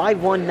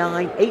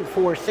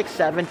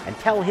 800-519-8467 and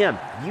tell him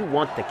you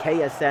want the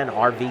KSN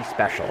RV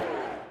special.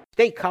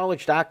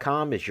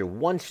 StateCollege.com is your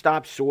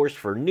one-stop source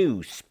for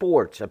news,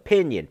 sports,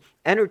 opinion,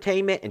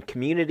 entertainment, and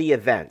community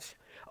events.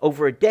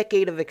 Over a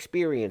decade of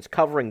experience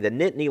covering the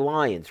Nittany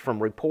Lions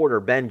from reporter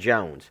Ben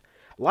Jones.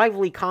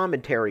 Lively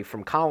commentary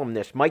from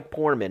columnist Mike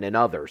Poorman and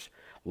others.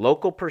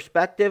 Local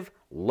perspective,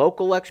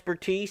 local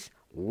expertise,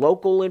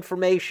 local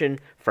information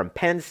from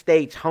Penn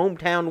State's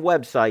hometown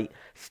website,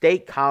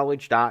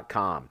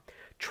 StateCollege.com.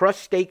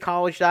 Trust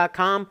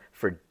StateCollege.com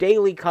for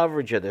daily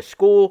coverage of the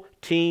school,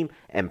 team,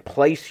 and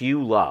place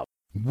you love.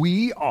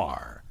 We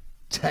are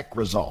Tech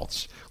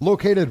Results,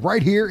 located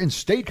right here in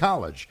State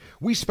College.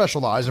 We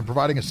specialize in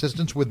providing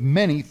assistance with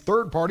many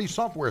third-party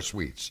software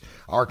suites.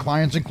 Our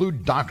clients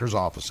include doctors'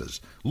 offices,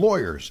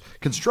 lawyers,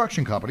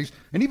 construction companies,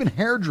 and even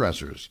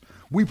hairdressers.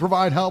 We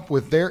provide help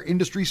with their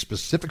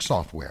industry-specific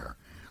software.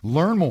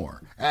 Learn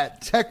more at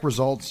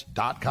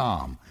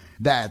techresults.com.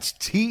 That's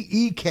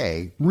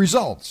TEK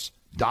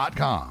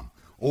results.com.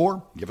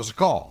 Or give us a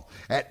call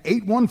at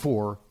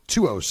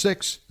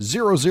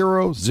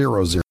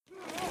 814-206-0000.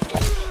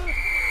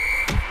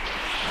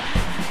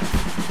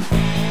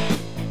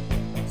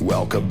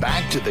 Welcome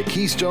back to the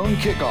Keystone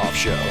Kickoff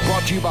Show,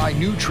 brought to you by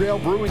New Trail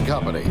Brewing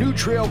Company. New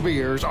Trail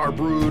beers are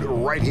brewed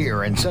right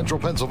here in Central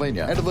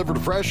Pennsylvania and delivered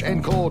fresh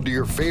and cold to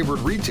your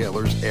favorite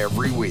retailers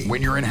every week.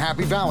 When you're in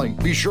Happy Valley,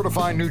 be sure to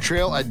find New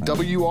Trail at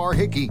W.R.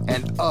 Hickey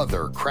and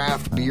other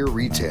craft beer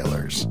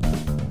retailers.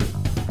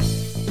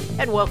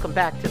 And welcome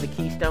back to the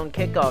Keystone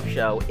Kickoff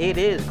Show. It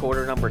is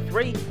quarter number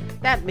 3.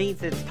 That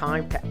means it's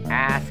time to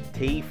Ask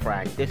T.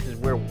 Frank. This is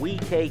where we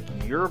take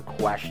your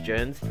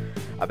questions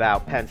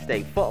about Penn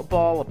State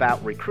football,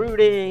 about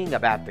recruiting,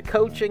 about the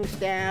coaching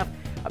staff,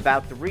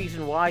 about the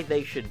reason why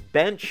they should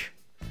bench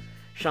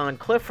Sean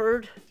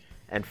Clifford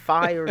and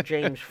fire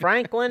James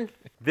Franklin.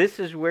 This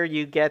is where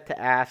you get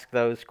to ask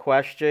those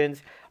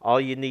questions.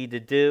 All you need to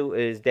do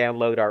is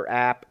download our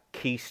app,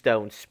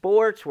 Keystone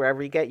Sports,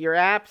 wherever you get your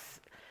apps.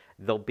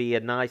 There'll be a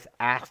nice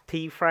Ask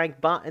T.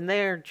 Frank button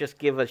there. Just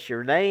give us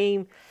your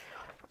name,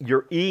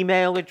 your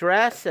email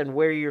address, and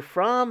where you're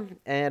from,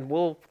 and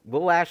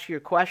we'll ask you a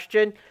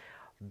question.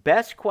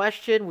 Best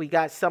question, we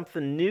got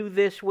something new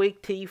this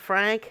week, T.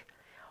 Frank.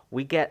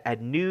 We get a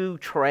new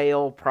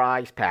Trail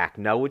prize pack.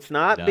 No, it's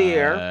not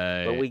beer,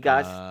 but we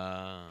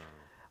got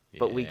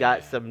we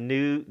got some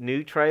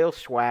new Trail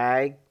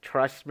swag.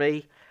 Trust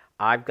me,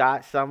 I've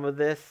got some of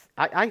this.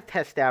 I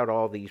test out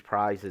all these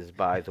prizes,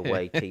 by the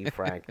way, T.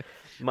 Frank.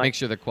 Make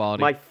sure the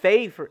quality. My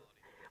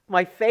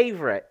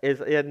favorite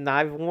is, and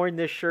I've worn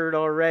this shirt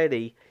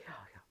already,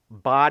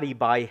 Body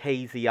by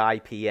Hazy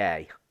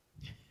IPA.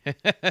 Is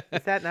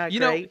that not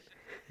great?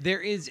 There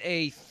is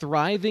a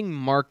thriving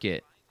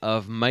market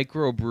of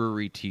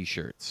microbrewery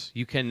T-shirts.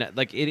 You can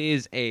it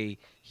is a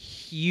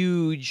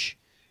huge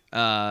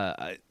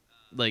fashion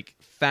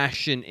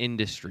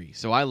industry.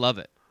 So I love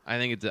it.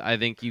 I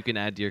think you can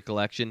add to your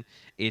collection.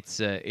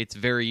 It's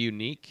very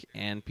unique,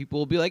 and people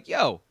will be like,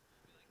 "Yo,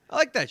 I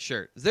like that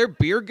shirt. Is their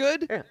beer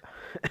good?" Yeah.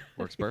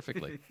 Works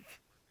perfectly.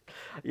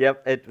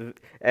 Yep,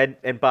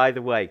 and by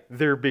the way,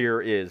 their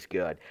beer is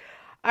good.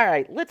 All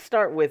right, let's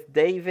start with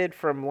David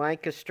from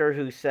Lancaster,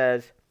 who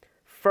says,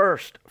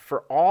 "First, for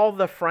all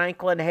the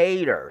Franklin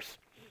haters,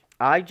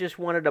 I just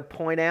wanted to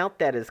point out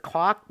that his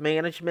clock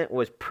management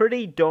was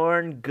pretty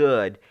darn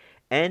good,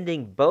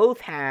 ending both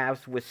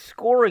halves with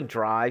scoring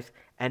drives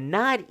and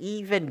not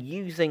even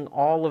using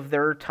all of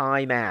their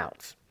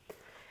timeouts."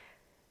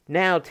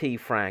 Now, T.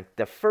 Frank,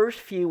 the first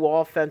few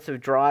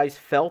offensive drives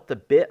felt a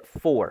bit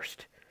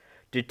forced.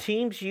 Do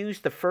teams use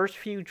the first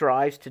few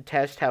drives to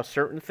test how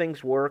certain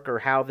things work or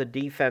how the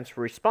defense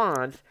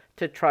responds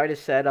to try to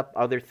set up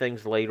other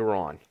things later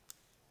on?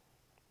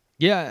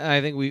 Yeah,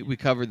 I think we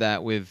covered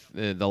that with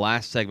the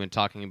last segment,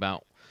 talking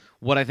about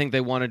what I think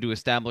they wanted to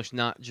establish,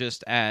 not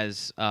just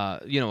as a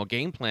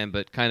game plan,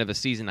 but kind of a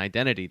season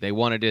identity. They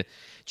wanted to.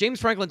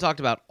 James Franklin talked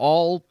about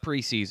all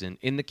preseason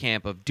in the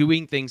camp of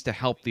doing things to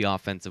help the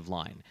offensive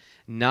line,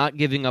 not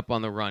giving up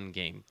on the run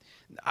game.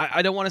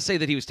 I don't want to say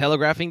that he was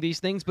telegraphing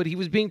these things, but he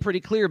was being pretty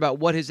clear about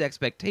what his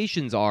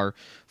expectations are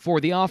for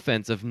the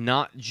offense, of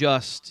not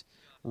just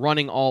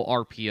running all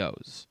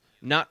RPOs,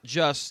 not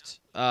just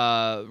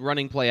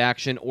running play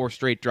action or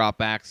straight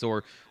dropbacks,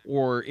 or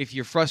if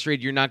you're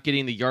frustrated you're not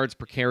getting the yards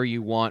per carry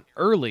you want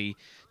early,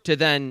 to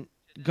then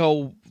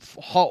go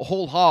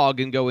whole hog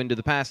and go into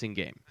the passing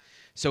game.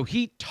 So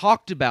he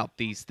talked about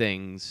these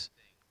things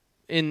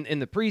in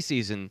the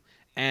preseason,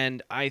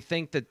 and I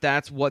think that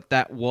that's what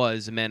that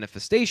was a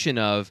manifestation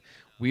of.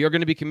 We are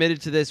going to be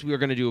committed to this. We are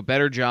going to do a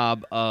better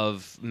job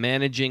of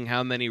managing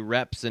how many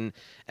reps, and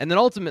then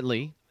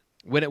ultimately,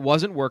 when it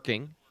wasn't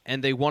working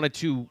and they wanted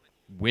to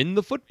win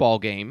the football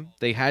game,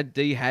 they had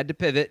to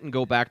pivot and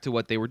go back to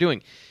what they were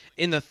doing.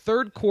 In the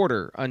third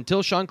quarter,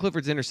 until Sean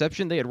Clifford's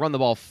interception, they had run the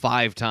ball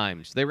 5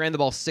 times. They ran the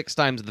ball 6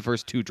 times in the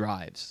first 2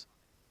 drives.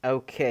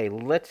 Okay,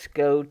 let's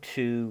go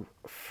to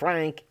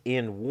Frank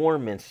in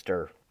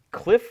Warminster.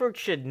 Clifford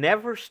should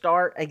never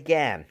start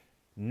again.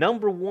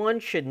 Number 1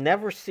 should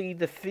never see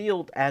the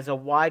field as a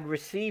wide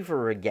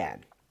receiver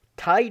again.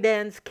 Tight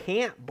ends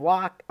can't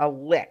block a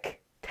lick.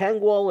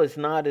 Tengwall is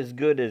not as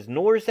good as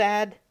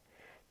Norzad.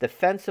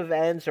 Defensive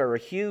ends are a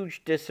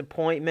huge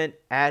disappointment,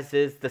 as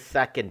is the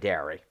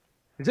secondary.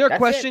 Is there a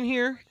question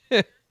here?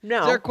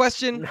 No. Is there a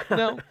question?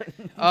 No.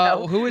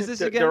 No. Who is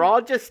this again? They're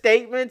all just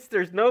statements.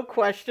 There's no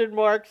question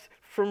marks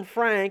from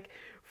Frank.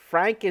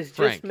 Frank is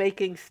just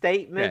making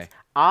statements. Okay.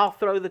 I'll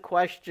throw the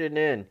question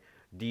in.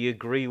 Do you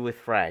agree with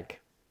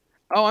Frank?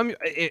 Oh,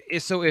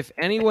 so if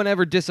anyone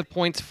ever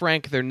disappoints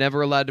Frank, they're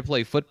never allowed to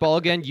play football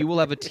again. You will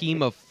have a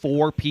team of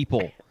 4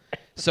 people.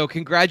 So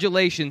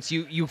congratulations,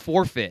 you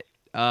forfeit.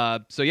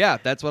 So yeah,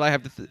 that's what I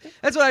have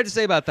to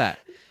say about that.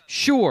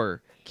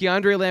 Sure,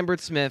 Keandre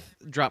Lambert-Smith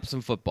dropped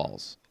some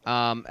footballs,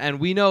 and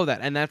we know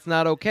that, and that's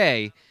not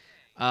okay.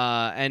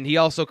 And he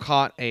also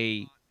caught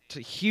a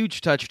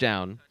huge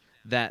touchdown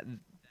that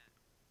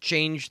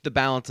changed the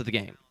balance of the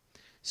game.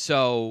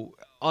 So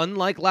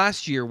unlike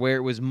last year, where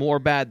it was more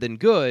bad than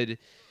good,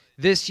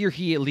 this year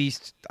he at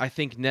least, I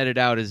think, netted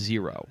out a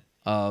 0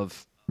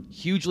 of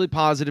hugely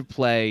positive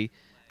play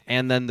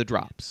and then the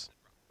drops.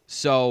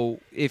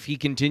 So if he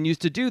continues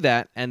to do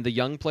that and the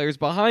young players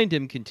behind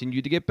him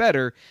continue to get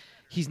better,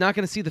 he's not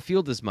going to see the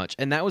field as much.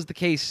 And that was the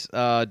case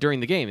during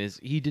the game, is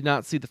he did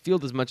not see the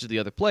field as much as the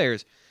other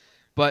players.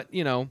 But,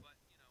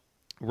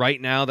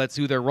 right now that's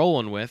who they're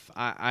rolling with.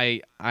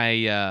 I've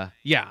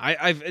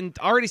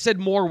already said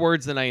more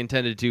words than I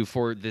intended to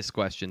for this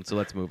question, so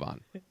let's move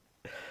on.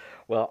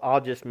 Well, I'll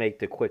just make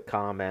the quick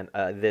comment.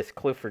 This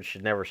Clifford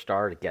should never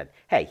start again.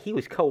 Hey, he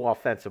was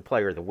co-offensive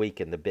player of the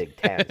week in the Big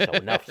Ten, so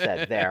enough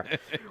said there.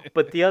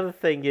 But the other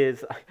thing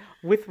is,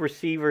 with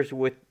receivers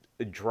with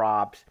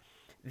drops,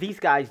 these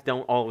guys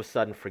don't all of a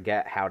sudden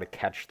forget how to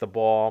catch the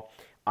ball.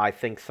 I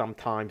think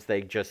sometimes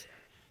they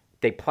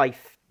play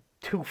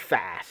too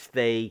fast.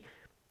 They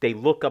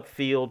look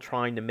upfield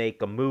trying to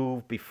make a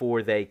move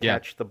before they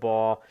catch the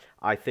ball.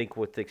 I think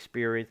with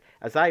experience,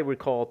 as I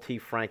recall, T.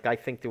 Frank, I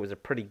think there was a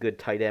pretty good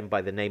tight end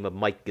by the name of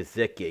Mike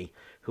Gesicki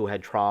who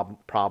had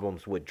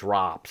problems with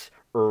drops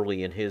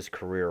early in his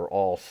career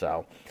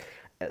also.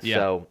 Yeah.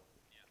 So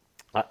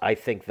I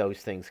think those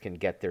things can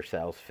get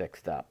themselves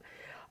fixed up.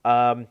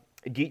 Do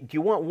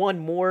you want one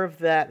more of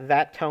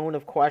that tone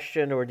of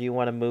question, or do you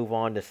want to move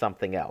on to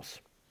something else?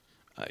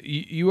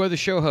 You are the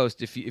show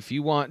host. If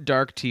you want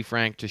Dark T.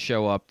 Frank to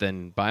show up,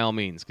 then by all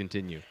means,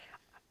 continue.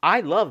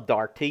 I love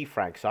Dark T.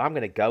 Frank, so I'm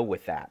going to go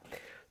with that.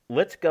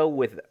 Let's go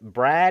with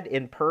Brad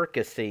in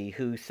Percy,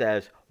 who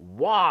says,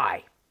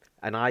 why?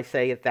 And I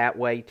say it that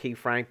way, T.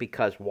 Frank,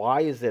 because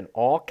why is in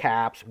all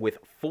caps with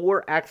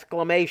 4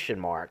 exclamation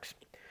marks.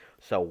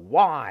 So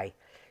why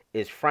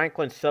is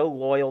Franklin so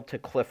loyal to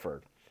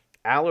Clifford?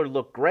 Aller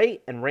looked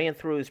great and ran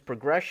through his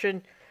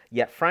progression,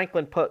 yet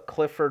Franklin put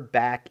Clifford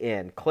back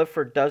in.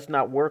 Clifford does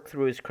not work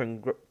through his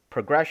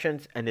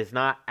progressions and is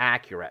not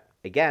accurate.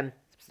 Again,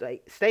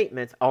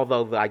 statements,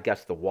 although I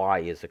guess the why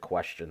is a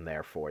question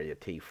there for you,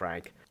 T.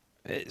 Frank.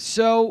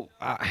 So,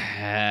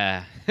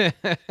 I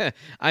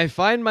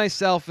find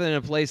myself in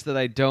a place that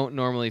I don't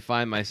normally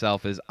find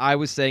myself, as I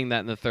was saying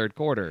that in the third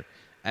quarter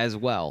as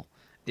well.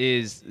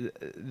 Is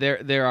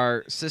there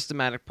are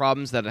systematic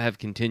problems that have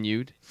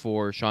continued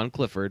for Sean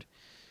Clifford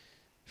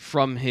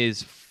from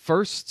his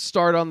first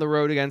start on the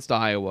road against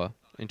Iowa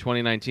in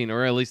 2019,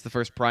 or at least the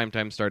first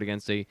primetime start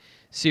against a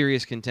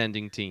serious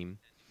contending team,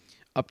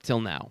 up till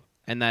now.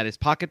 And that is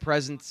pocket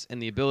presence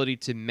and the ability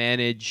to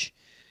manage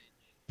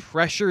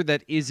pressure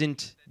that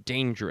isn't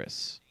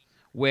dangerous.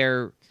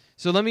 I'm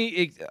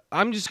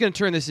just going to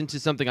turn this into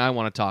something I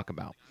want to talk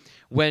about.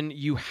 When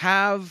you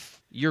have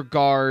your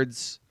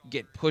guards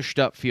get pushed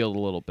upfield a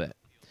little bit,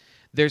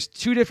 there's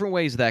 2 different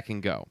ways that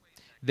can go.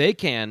 They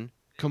can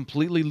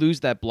completely lose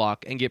that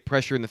block and get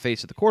pressure in the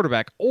face of the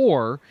quarterback,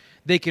 or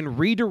they can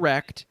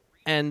redirect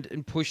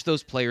and push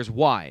those players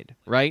wide,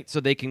 right? So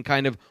they can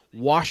kind of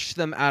wash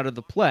them out of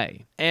the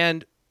play.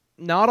 And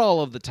not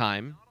all of the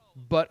time,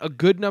 but a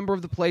good number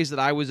of the plays that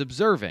I was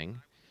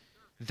observing,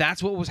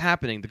 that's what was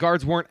happening. The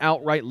guards weren't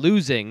outright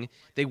losing.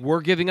 They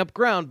were giving up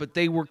ground, but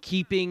they were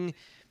keeping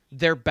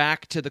their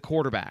back to the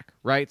quarterback,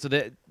 right? So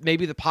that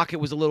maybe the pocket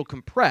was a little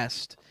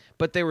compressed,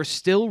 but there was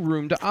still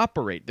room to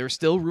operate. There's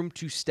still room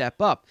to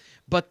step up.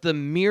 But the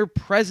mere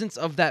presence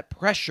of that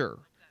pressure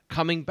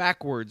coming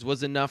backwards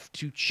was enough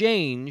to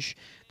change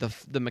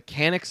the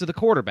mechanics of the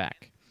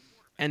quarterback.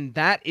 And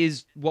that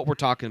is what we're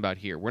talking about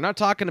here. We're not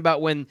talking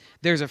about when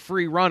there's a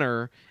free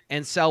runner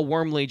and Sal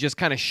Wormley just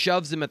kind of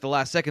shoves him at the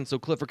last second so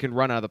Clifford can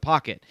run out of the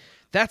pocket.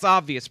 That's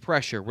obvious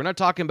pressure. We're not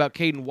talking about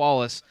Caden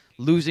Wallace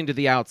losing to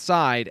the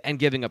outside and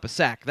giving up a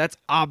sack. That's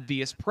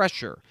obvious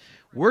pressure.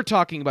 We're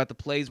talking about the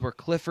plays where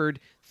Clifford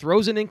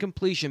throws an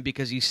incompletion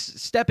because he's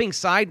stepping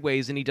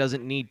sideways and he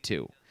doesn't need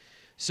to.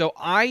 So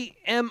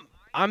I'm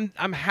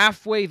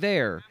halfway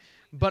there,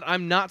 but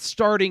I'm not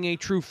starting a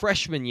true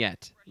freshman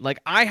yet. Like,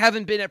 I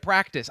haven't been at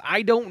practice.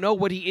 I don't know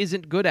what he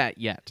isn't good at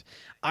yet.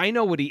 I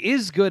know what he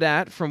is good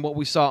at from what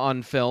we saw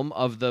on film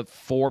of the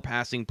 4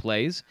 passing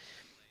plays,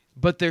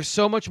 but there's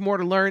so much more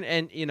to learn,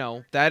 and,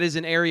 that is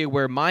an area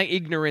where my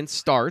ignorance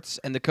starts,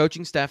 and the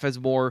coaching staff has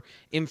more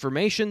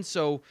information,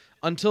 so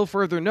until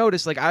further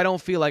notice, I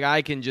don't feel like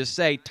I can just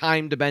say,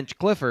 time to bench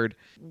Clifford,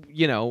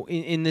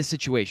 in this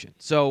situation.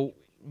 So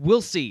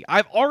we'll see.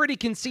 I've already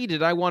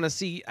conceded I want to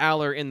see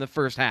Aller in the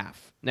first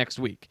half next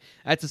week.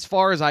 That's as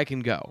far as I can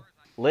go.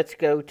 Let's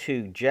go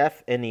to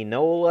Jeff in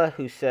Enola,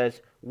 who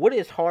says, what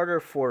is harder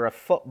for a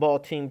football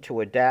team to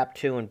adapt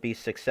to and be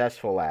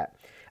successful at?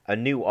 A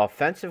new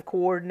offensive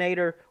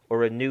coordinator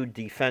or a new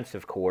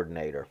defensive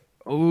coordinator?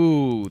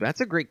 Ooh,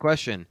 that's a great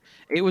question.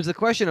 It was the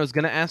question I was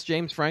going to ask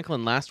James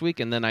Franklin last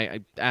week, and then I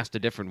asked a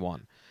different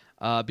one.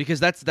 Because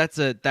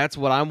that's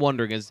what I'm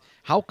wondering is,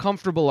 how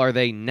comfortable are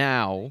they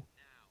now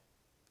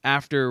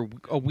after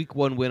a Week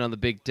 1 win on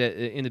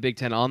in the Big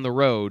Ten on the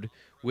road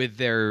with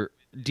their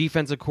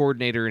defensive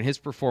coordinator and his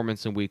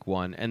performance in Week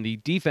 1 and the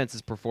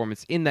defense's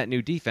performance in that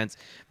new defense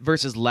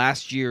versus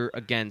last year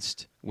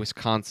against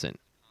Wisconsin?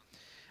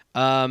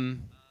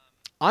 I'm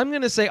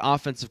going to say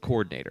offensive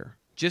coordinator,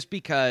 just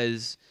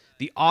because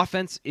the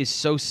offense is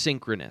so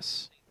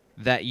synchronous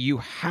that you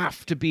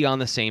have to be on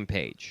the same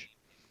page.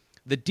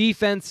 The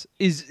defense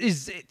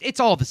it's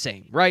all the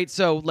same, right?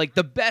 So, like,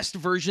 the best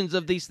versions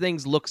of these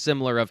things look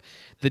similar. Of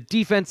the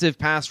defensive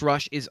pass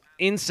rush is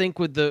in sync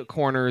with the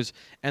corners,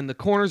 and the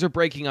corners are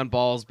breaking on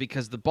balls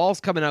because the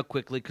ball's coming out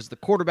quickly because the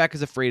quarterback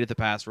is afraid of the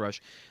pass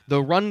rush.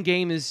 The run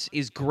game is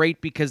great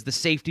because the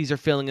safeties are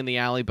filling in the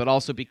alley, but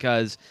also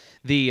because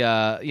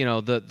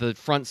the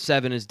front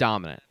seven is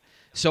dominant.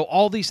 So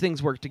all these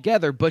things work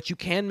together, but you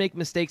can make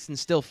mistakes and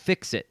still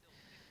fix it.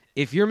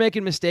 If you're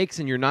making mistakes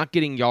and you're not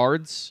getting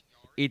yards,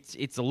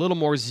 it's a little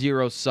more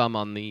zero-sum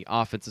on the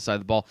offensive side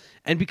of the ball.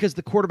 And because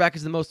the quarterback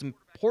is the most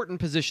important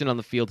position on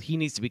the field, he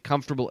needs to be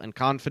comfortable and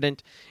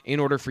confident in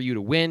order for you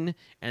to win,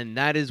 and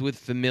that is with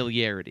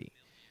familiarity,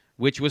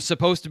 which was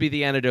supposed to be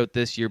the antidote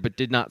this year, but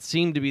did not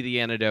seem to be the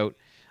antidote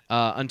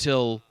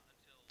until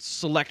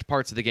select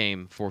parts of the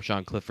game for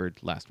Sean Clifford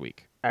last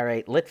week. All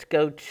right, let's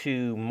go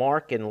to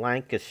Mark in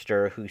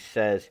Lancaster, who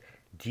says,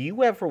 do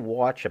you ever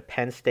watch a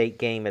Penn State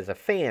game as a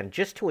fan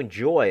just to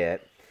enjoy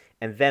it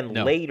and then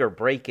later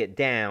break it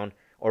down,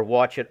 or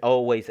watch it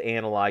always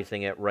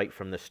analyzing it right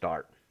from the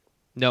start?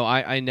 No,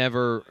 I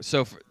never.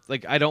 So,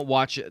 I don't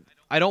watch it.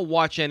 I don't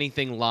watch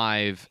anything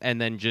live and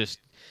then just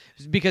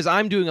because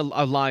I'm doing a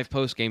live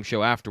post-game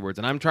show afterwards,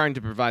 and I'm trying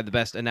to provide the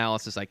best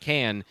analysis I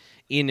can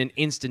in an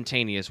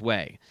instantaneous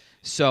way.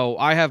 So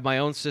I have my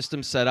own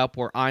system set up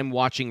where I'm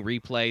watching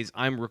replays.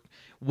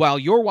 While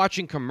you're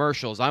watching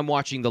commercials, I'm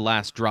watching the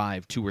last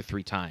drive 2 or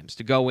 3 times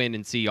to go in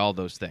and see all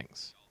those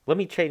things. Let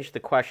me change the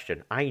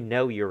question. I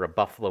know you're a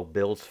Buffalo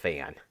Bills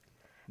fan.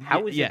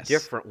 How is it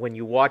different when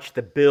you watch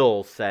the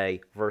Bills,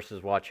 say,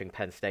 versus watching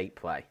Penn State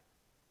play?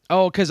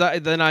 Oh, because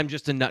then I'm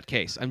just a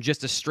nutcase. I'm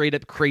just a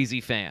straight-up crazy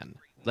fan.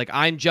 Like,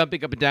 I'm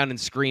jumping up and down and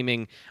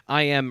screaming.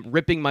 I am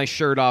ripping my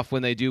shirt off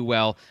when they do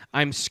well.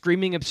 I'm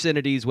screaming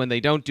obscenities when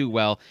they don't do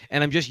well.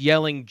 And I'm just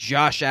yelling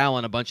Josh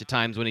Allen a bunch of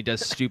times when he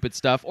does stupid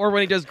stuff or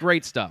when he does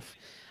great stuff.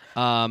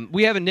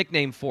 We have a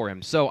nickname for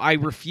him. So I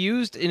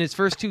refused, in his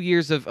first 2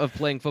 years of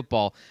playing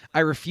football, I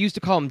refused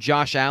to call him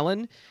Josh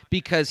Allen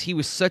because he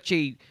was such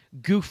a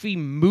goofy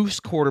moose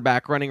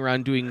quarterback running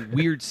around doing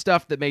weird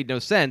stuff that made no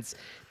sense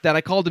that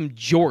I called him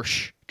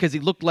Jorsh. Because he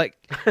looked like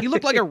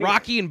a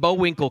Rocky and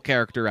Bullwinkle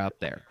character out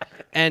there.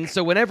 And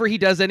so whenever he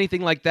does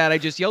anything like that, I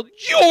just yell,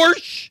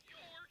 George!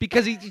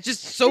 Because he's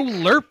just so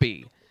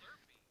lerpy.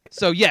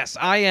 So yes,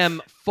 I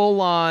am full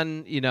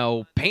on,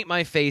 paint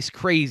my face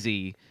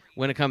crazy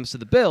when it comes to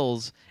the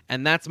Bills,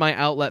 and that's my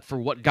outlet for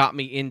what got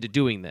me into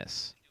doing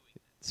this.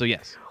 So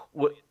yes.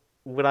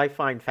 What I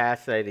find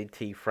fascinating,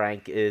 T.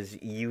 Frank, is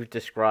you've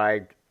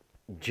described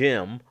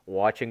Jim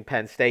watching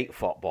Penn State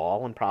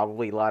football, and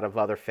probably a lot of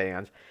other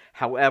fans.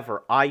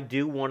 However, I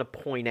do want to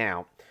point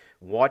out,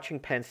 watching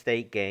Penn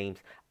State games,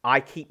 I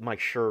keep my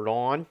shirt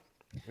on,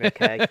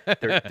 okay?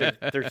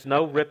 There's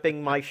no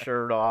ripping my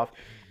shirt off,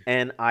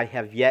 and I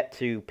have yet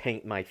to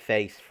paint my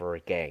face for a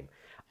game.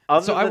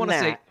 So I want to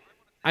say,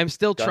 I'm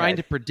still trying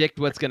to predict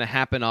what's going to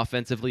happen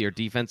offensively or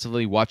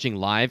defensively watching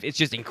live. It's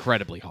just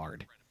incredibly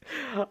hard.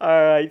 All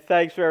right,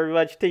 thanks very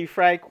much, T.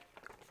 Frank.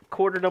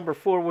 Quarter number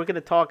 4, we're going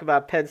to talk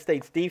about Penn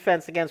State's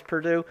defense against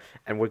Purdue,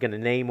 and we're going to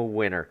name a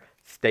winner.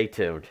 Stay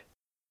tuned.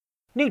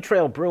 New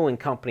Trail Brewing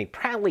Company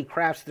proudly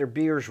crafts their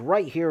beers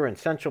right here in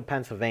central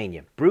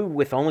Pennsylvania. Brewed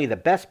with only the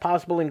best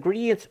possible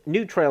ingredients,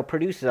 New Trail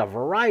produces a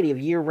variety of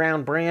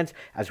year-round brands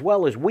as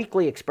well as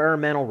weekly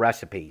experimental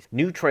recipes.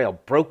 New Trail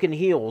Broken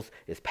Heels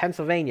is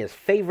Pennsylvania's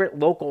favorite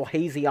local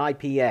hazy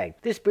IPA.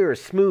 This beer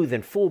is smooth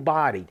and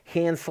full-bodied.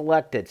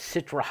 Hand-selected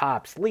Citra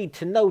hops lead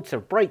to notes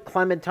of bright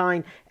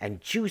clementine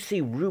and juicy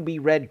ruby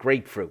red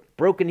grapefruit.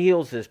 Broken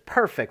Heels is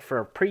perfect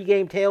for a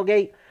pregame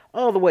tailgate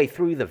all the way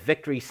through the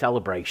victory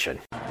celebration.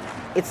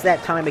 It's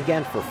that time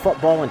again for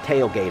football and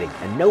tailgating,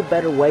 and no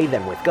better way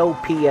than with Go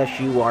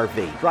PSU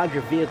RV. Drive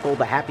your vehicle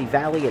to Happy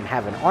Valley and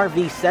have an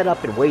RV set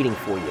up and waiting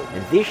for you.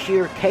 And this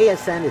year,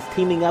 KSN is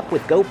teaming up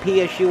with Go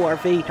PSU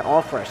RV to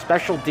offer a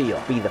special deal.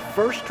 Be the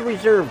first to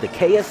reserve the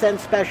KSN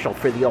special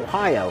for the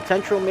Ohio,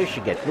 Central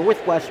Michigan,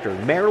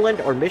 Northwestern, Maryland,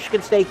 or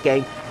Michigan State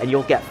game, and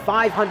you'll get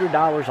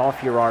 $500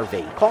 off your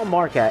RV. Call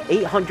Mark at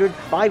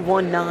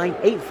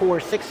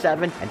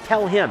 800-519-8467 and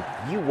tell him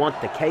you want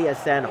the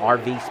KSN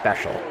RV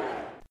special.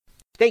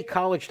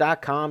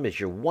 StateCollege.com is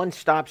your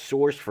one-stop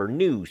source for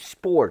news,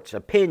 sports,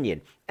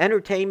 opinion,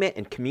 entertainment,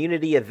 and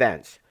community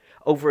events.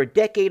 Over a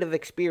decade of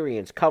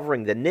experience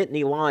covering the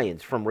Nittany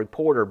Lions from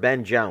reporter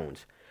Ben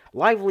Jones.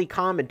 Lively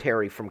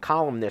commentary from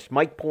columnist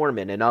Mike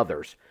Poorman and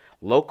others.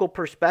 Local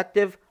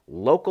perspective,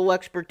 local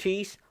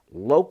expertise,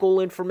 local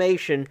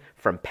information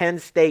from Penn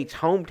State's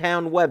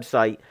hometown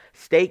website,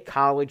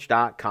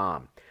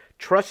 StateCollege.com.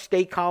 Trust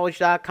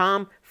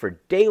StateCollege.com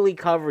for daily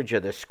coverage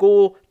of the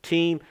school,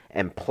 team,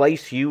 and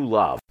place you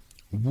love.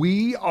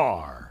 We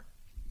are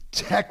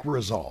Tech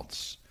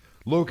Results,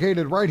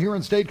 located right here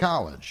in State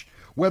College.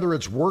 Whether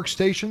it's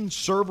workstation,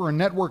 server, and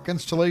network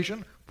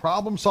installation,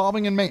 problem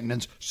solving and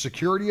maintenance,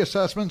 security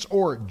assessments,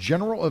 or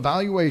general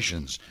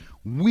evaluations,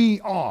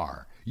 we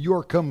are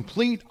your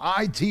complete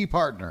IT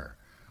partner.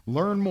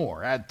 Learn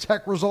more at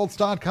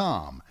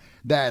techresults.com.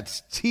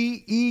 That's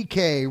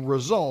TEK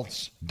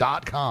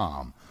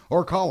results.com.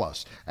 or call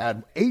us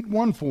at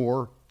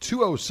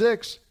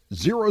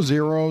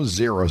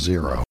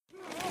 814-206-0000.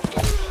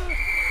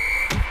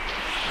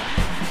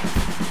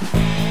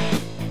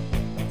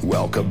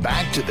 Welcome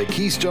back to the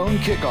Keystone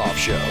Kickoff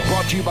Show,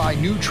 brought to you by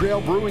New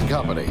Trail Brewing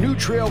Company. New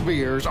Trail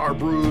beers are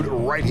brewed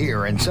right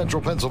here in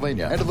central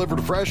Pennsylvania and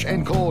delivered fresh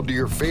and cold to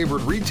your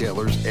favorite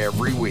retailers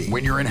every week.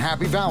 When you're in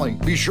Happy Valley,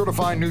 be sure to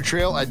find New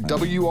Trail at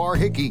W.R.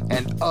 Hickey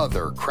and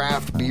other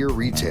craft beer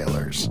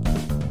retailers.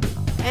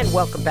 And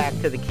welcome back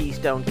to the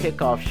Keystone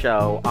Kickoff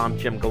Show. I'm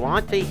Jim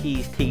Galante.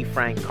 He's T.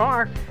 Frank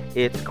Carr.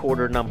 It's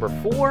quarter number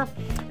 4.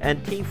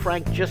 And T.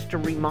 Frank, just a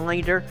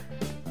reminder,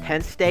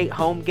 Penn State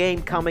home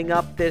game coming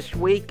up this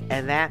week,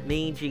 and that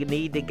means you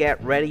need to get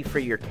ready for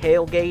your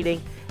tailgating,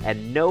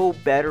 and no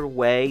better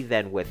way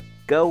than with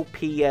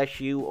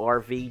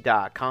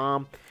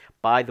GoPSURV.com.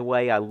 By the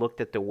way, I looked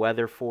at the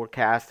weather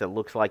forecast. It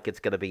looks like it's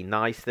going to be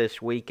nice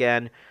this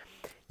weekend.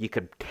 You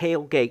could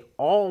tailgate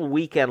all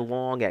weekend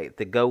long at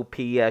the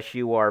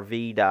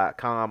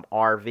GoPSURV.com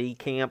RV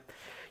camp.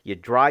 You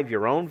drive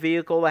your own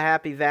vehicle to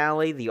Happy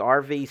Valley, the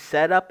RV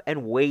set up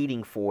and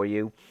waiting for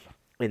you.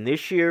 And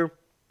this year,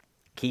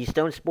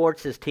 Keystone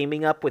Sports is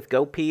teaming up with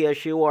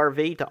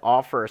GoPSURV to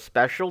offer a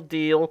special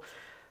deal,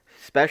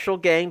 special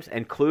games,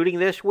 including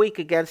this week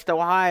against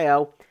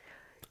Ohio.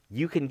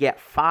 You can get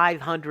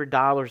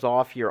 $500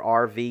 off your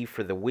RV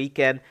for the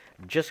weekend.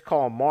 Just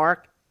call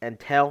Mark and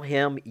tell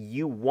him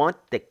you want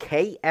the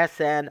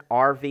KSN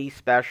RV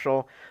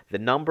special. The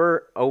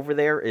number over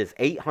there is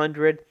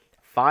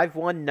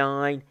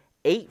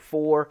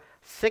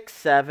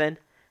 800-519-8467.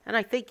 And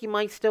I think you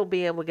might still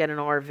be able to get an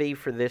RV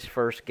for this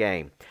first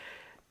game.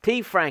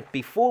 T. Frank,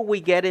 before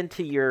we get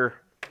into your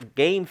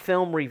game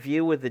film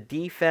review of the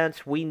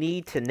defense, we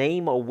need to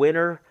name a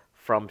winner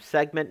from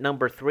segment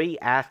number 3.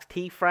 Ask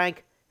T.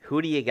 Frank,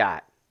 who do you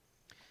got?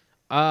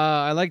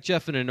 I like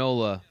Jeff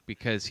Inola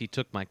because he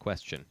took my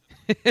question.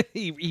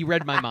 he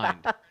read my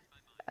mind.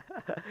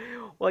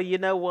 Well, you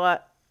know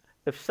what?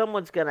 If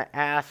someone's going to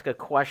ask a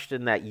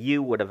question that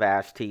you would have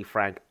asked T.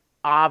 Frank,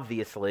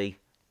 obviously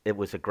it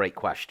was a great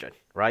question,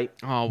 right?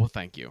 Oh, well,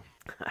 thank you.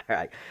 All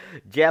right.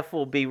 Jeff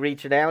will be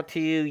reaching out to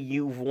you.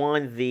 You've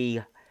won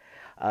the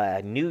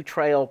New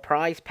Trail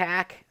prize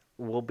pack.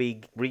 We'll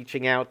be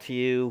reaching out to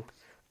you,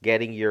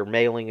 getting your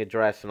mailing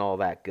address and all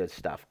that good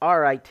stuff. All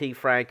right, T.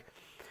 Frank.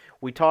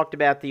 We talked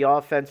about the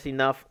offense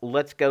enough.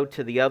 Let's go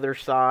to the other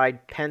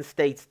side. Penn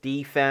State's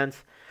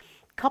defense.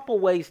 Couple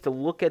ways to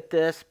look at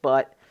this,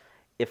 but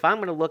if I'm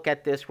going to look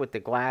at this with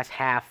the glass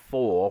half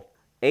full,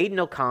 Aiden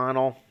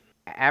O'Connell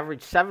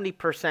averaged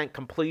 70%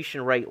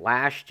 completion rate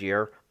last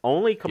year.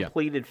 Only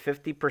completed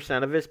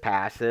 50% of his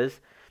passes.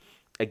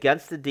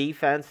 Against the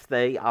defense,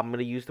 I'm going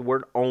to use the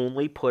word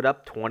only, put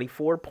up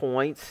 24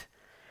 points.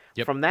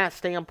 Yep. From that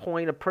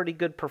standpoint, a pretty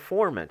good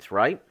performance,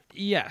 right?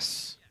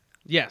 Yes.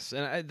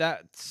 And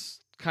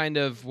that's kind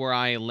of where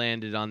I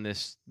landed on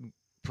this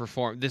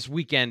this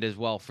weekend as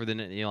well for the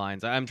Nittany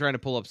Lions. I'm trying to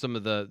pull up some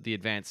of the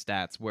advanced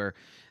stats where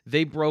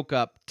they broke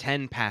up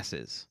 10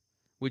 passes,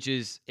 which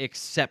is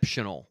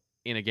exceptional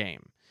in a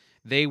game.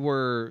 They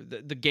were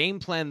the game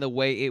plan, the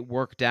way it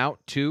worked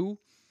out too,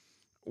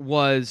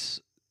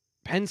 was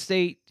Penn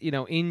State,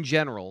 in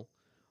general,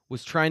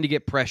 was trying to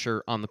get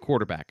pressure on the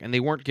quarterback, and they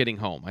weren't getting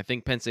home. I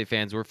think Penn State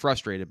fans were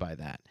frustrated by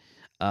that.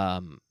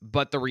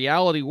 But the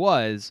reality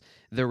was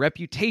the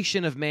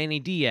reputation of Manny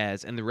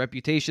Diaz and the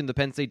reputation of the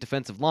Penn State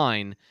defensive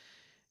line,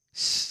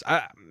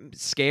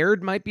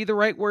 scared might be the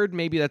right word.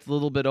 Maybe that's a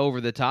little bit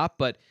over the top,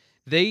 but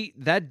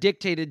that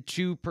dictated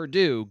to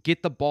Purdue,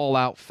 get the ball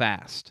out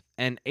fast.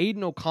 And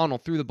Aiden O'Connell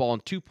threw the ball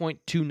in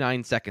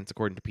 2.29 seconds,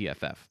 according to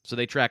PFF. So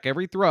they track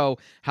every throw,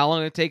 how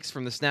long it takes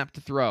from the snap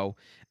to throw.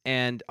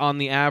 And on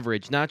the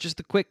average, not just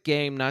the quick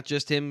game, not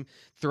just him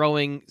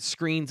throwing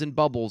screens and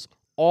bubbles,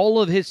 all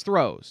of his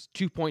throws,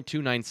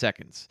 2.29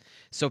 seconds.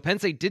 So Penn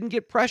State didn't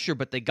get pressure,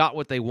 but they got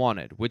what they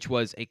wanted, which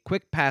was a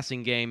quick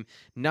passing game,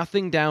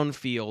 nothing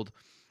downfield.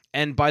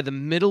 And by the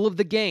middle of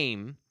the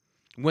game,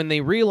 when they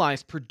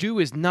realized Purdue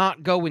is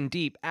not going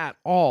deep at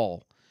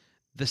all,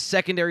 the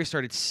secondary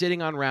started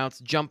sitting on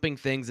routes, jumping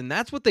things, and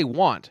that's what they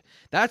want.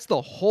 That's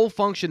the whole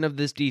function of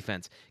this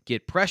defense.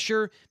 Get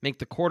pressure, make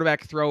the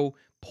quarterback throw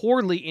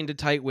poorly into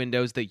tight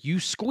windows that you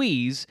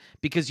squeeze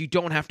because you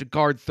don't have to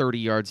guard 30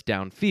 yards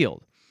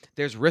downfield.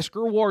 There's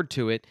risk-reward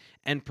to it,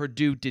 and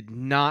Purdue did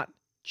not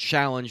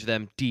challenge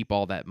them deep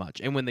all that much.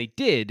 And when they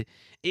did,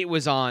 it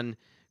was on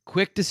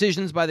quick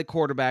decisions by the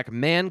quarterback,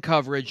 man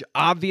coverage,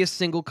 obvious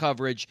single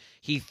coverage.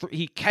 He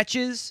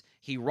catches,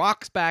 he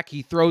rocks back,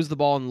 he throws the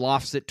ball and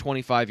lofts it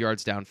 25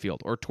 yards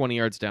downfield or 20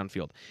 yards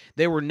downfield.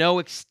 There were no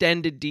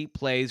extended deep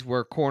plays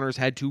where corners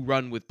had to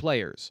run with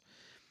players.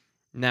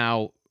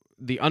 Now,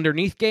 the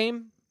underneath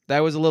game,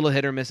 that was a little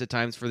hit or miss at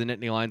times for the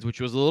Nittany Lions,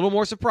 which was a little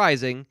more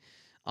surprising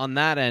on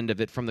that end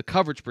of it from the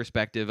coverage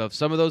perspective of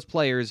some of those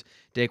players,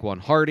 Daquan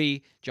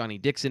Hardy, Johnny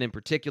Dixon in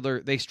particular.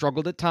 They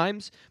struggled at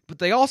times, but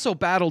they also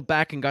battled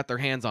back and got their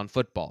hands on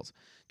footballs.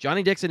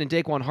 Johnny Dixon and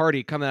Daquan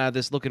Hardy coming out of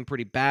this looking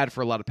pretty bad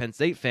for a lot of Penn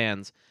State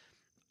fans.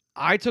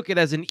 I took it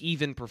as an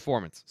even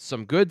performance.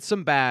 Some good,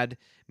 some bad,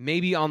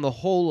 maybe on the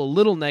whole a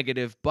little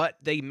negative, but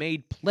they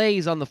made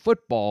plays on the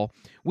football,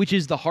 which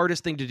is the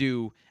hardest thing to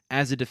do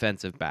as a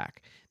defensive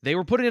back. They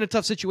were put in a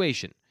tough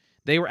situation.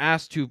 They were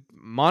asked to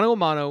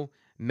mano-a-mano,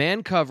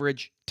 man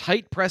coverage,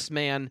 tight press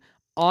man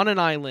on an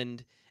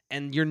island,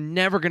 and you're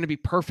never going to be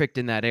perfect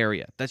in that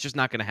area. That's just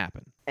not going to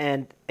happen.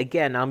 And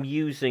again, I'm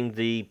using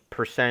the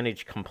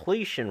percentage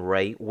completion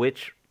rate,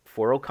 which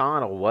for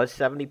O'Connell was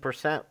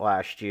 70%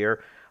 last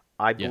year.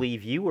 I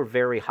believe you were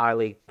very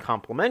highly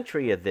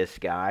complimentary of this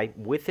guy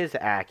with his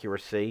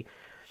accuracy.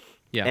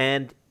 Yeah.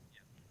 And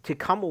to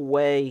come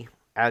away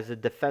as a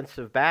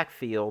defensive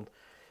backfield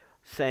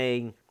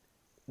saying,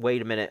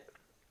 wait a minute,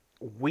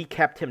 we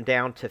kept him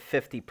down to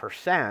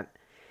 50%.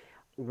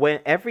 When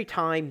every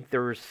time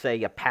there's,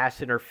 say, a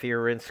pass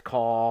interference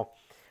call,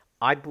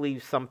 I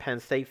believe some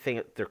Penn State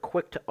fans, they're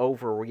quick to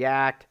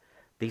overreact.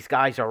 These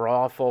guys are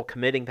awful,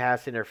 committing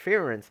pass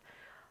interference.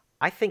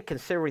 I think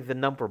considering the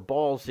number of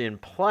balls in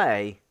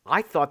play,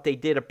 I thought they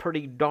did a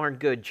pretty darn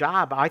good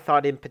job. I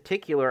thought in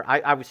particular,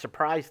 I was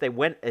surprised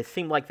it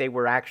seemed like they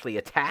were actually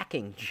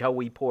attacking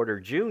Joey Porter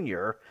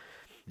Jr.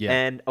 Yeah.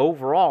 And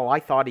overall, I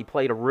thought he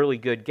played a really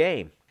good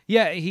game.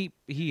 Yeah,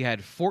 he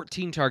had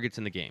 14 targets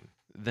in the game.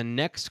 The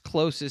next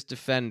closest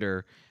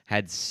defender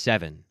had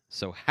 7,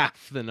 so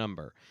half the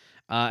number.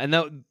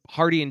 And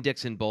Hardy and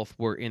Dixon both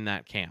were in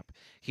that camp.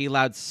 He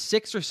allowed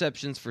 6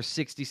 receptions for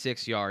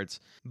 66 yards,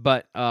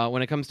 but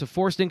when it comes to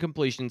forced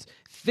incompletions,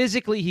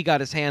 physically he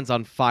got his hands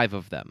on 5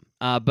 of them.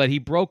 But he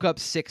broke up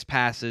 6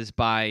 passes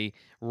by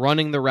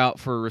running the route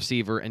for a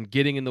receiver and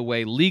getting in the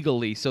way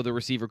legally so the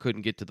receiver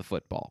couldn't get to the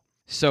football.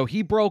 So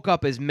he broke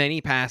up as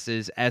many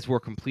passes as were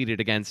completed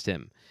against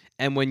him.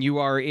 And when you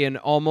are in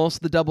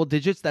almost the double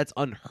digits, that's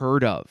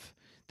unheard of.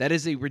 That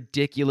is a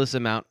ridiculous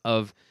amount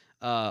of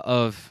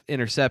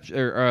interception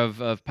or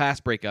of pass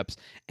breakups.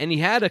 And he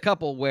had a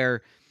couple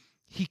where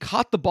he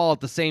caught the ball at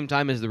the same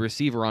time as the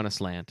receiver on a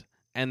slant,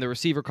 and the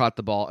receiver caught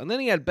the ball. And then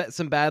he had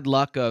some bad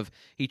luck of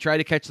he tried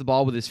to catch the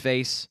ball with his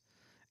face,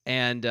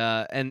 and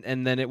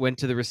then it went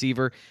to the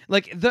receiver.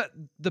 Like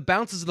the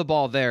bounces of the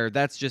ball there,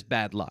 that's just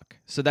bad luck.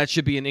 So that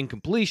should be an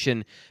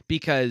incompletion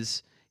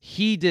because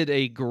he did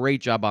a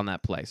great job on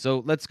that play.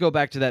 So let's go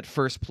back to that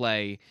first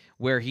play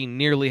where he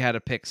nearly had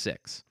a pick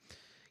 6.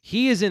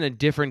 He is in a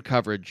different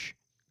coverage,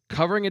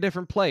 covering a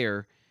different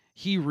player.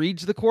 He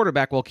reads the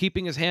quarterback while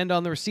keeping his hand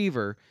on the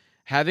receiver,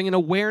 having an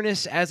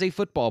awareness as a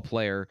football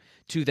player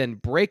to then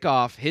break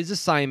off his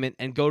assignment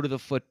and go to the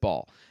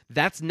football.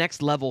 That's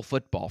next level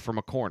football from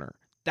a corner.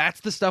 That's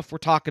the stuff we're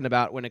talking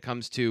about when it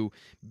comes to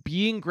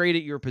being great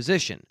at your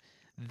position.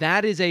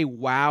 That is a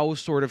wow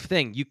sort of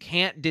thing. You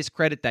can't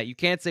discredit that. You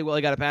can't say, well,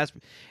 I got to pass.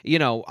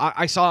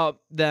 I saw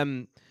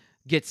them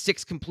get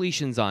 6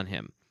 completions on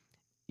him.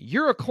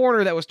 You're a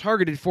corner that was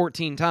targeted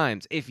 14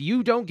 times. If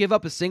you don't give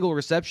up a single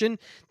reception,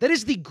 that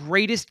is the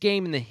greatest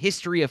game in the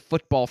history of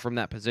football from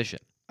that position.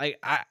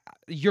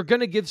 You're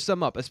going to give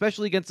some up,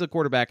 especially against a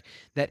quarterback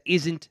that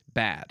isn't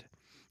bad.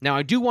 Now,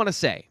 I do want to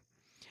say,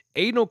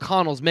 Aiden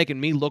O'Connell's making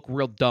me look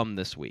real dumb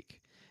this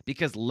week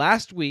because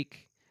last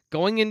week,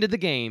 going into the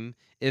game,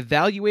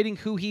 evaluating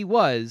who he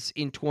was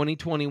in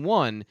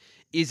 2021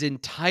 is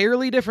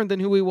entirely different than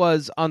who he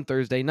was on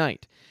Thursday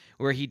night,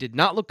 where he did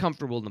not look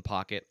comfortable in the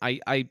pocket.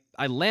 I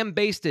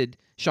lambasted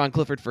Sean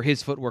Clifford for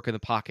his footwork in the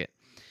pocket.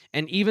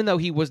 And even though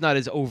he was not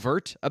as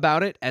overt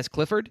about it as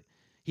Clifford,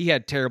 he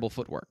had terrible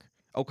footwork.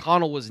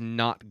 O'Connell was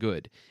not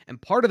good.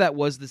 And part of that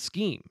was the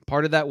scheme.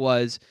 Part of that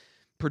was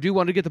Purdue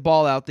wanted to get the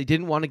ball out. They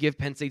didn't want to give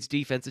Penn State's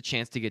defense a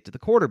chance to get to the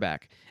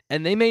quarterback.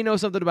 And they may know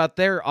something about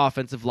their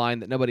offensive line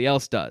that nobody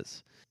else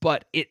does.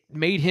 But it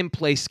made him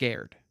play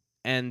scared.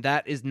 And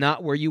that is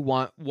not where you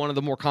want one of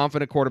the more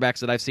confident quarterbacks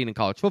that I've seen in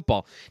college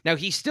football. Now,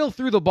 he still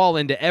threw the ball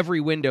into every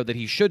window that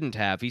he shouldn't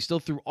have. He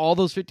still threw all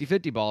those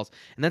 50-50 balls,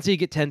 and that's how you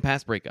get 10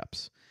 pass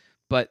breakups.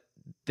 But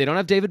they don't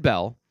have David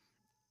Bell,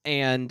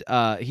 and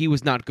he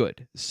was not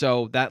good.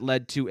 So that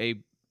led to a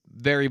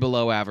very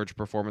below-average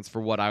performance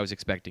for what I was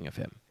expecting of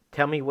him.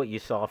 Tell me what you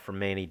saw from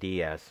Manny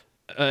Diaz.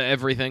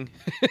 Everything.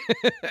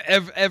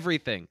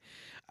 Everything.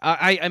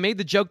 I made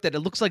the joke that it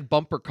looks like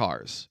bumper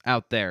cars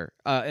out there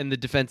in the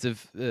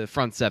defensive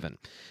front 7.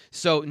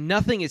 So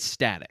nothing is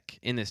static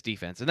in this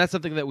defense, and that's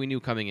something that we knew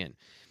coming in.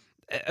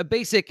 A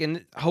basic,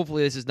 and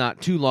hopefully this is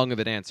not too long of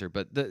an answer,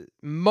 but the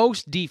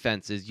most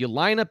defenses, you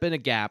line up in a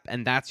gap,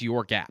 and that's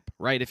your gap,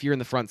 right? If you're in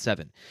the front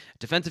 7.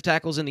 Defensive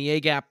tackle's in the A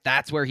gap,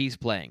 that's where he's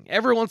playing.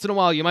 Every once in a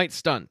while, you might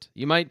stunt.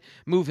 You might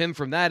move him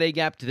from that A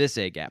gap to this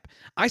A gap.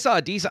 I saw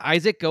Adisa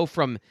Isaac go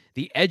from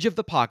the edge of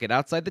the pocket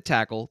outside the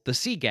tackle, the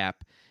C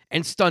gap,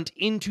 and stunt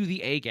into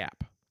the A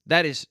gap.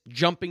 That is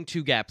jumping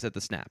 2 gaps at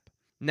the snap.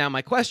 Now,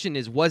 my question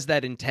is, was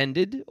that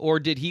intended, or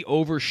did he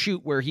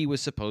overshoot where he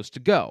was supposed to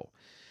go?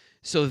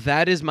 So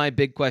that is my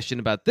big question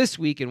about this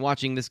week and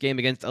watching this game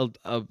against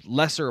a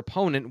lesser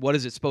opponent. What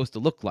is it supposed to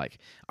look like?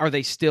 Are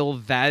they still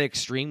that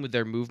extreme with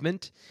their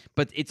movement?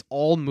 But it's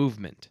all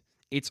movement.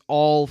 It's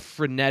all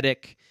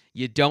frenetic.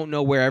 You don't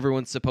know where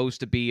everyone's supposed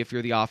to be if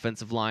you're the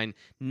offensive line.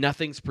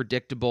 Nothing's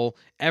predictable.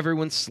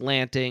 Everyone's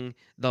slanting.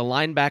 The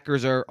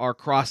linebackers are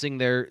crossing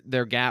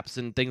their gaps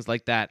and things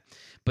like that.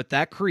 But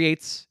that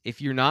creates,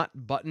 if you're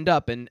not buttoned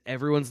up and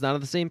everyone's not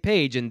on the same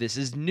page, and this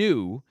is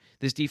new,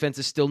 this defense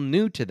is still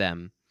new to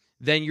them,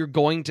 then you're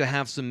going to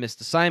have some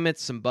missed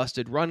assignments, some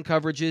busted run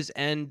coverages,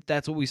 and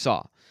that's what we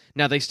saw.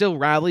 Now, they still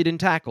rallied and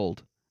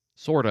tackled,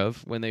 sort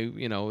of, when they,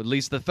 at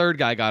least the third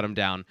guy got him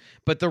down.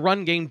 But the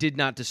run game did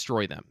not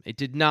destroy them. It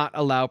did not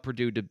allow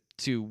Purdue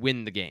to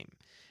win the game.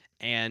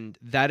 And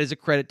that is a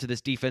credit to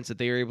this defense that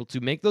they are able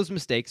to make those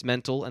mistakes,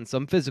 mental and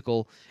some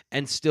physical,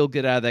 and still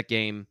get out of that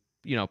game,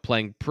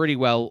 playing pretty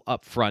well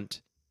up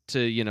front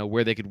to,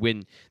 where they could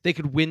win. They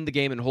could win the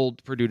game and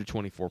hold Purdue to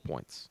 24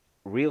 points.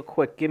 Real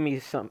quick, give me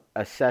some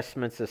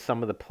assessments of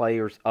some of the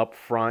players up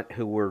front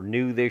who were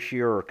new this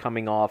year or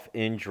coming off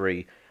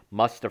injury.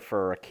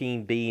 Mustipher,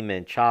 Akeem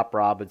Beamon, Chop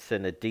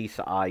Robinson,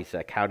 Adisa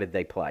Isaac. How did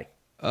they play?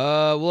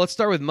 Well, let's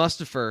start with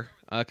Mustipher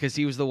because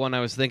he was the one I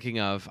was thinking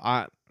of.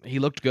 He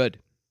looked good.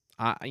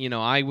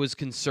 I was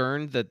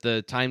concerned that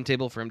the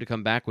timetable for him to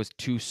come back was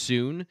too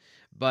soon,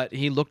 but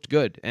he looked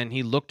good and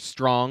he looked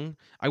strong.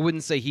 I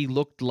wouldn't say he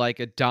looked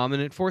like a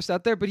dominant force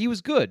out there, but he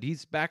was good.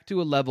 He's back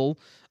to a level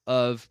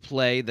of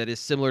play that is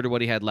similar to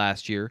what he had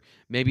last year.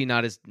 Maybe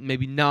not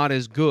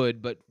as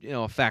good, but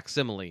a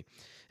facsimile.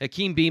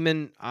 Akeem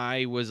Beamon,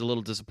 I was a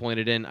little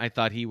disappointed in. I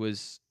thought he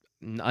was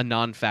a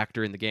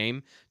non-factor in the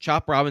game.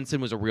 Chop Robinson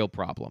was a real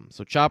problem.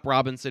 So Chop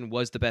Robinson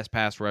was the best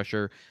pass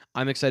rusher.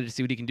 I'm excited to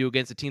see what he can do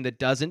against a team that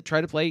doesn't try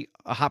to play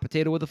a hot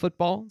potato with the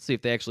football, see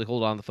if they actually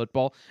hold on to the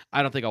football.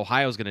 I don't think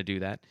Ohio's going to do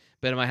that,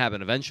 but it might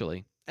happen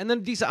eventually. And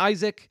then Adisa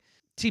Isaac,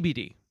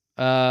 TBD.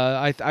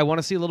 I want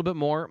to see a little bit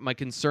more. My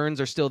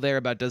concerns are still there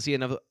about does he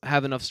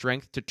have enough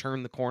strength to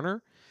turn the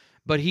corner?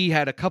 But he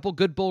had a couple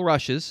good bull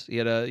rushes. He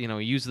had he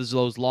used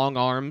those long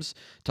arms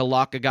to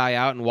lock a guy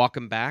out and walk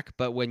him back.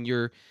 But when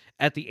you're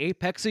at the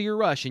apex of your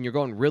rush and you're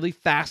going really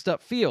fast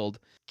upfield,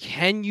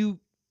 can you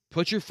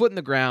put your foot in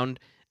the ground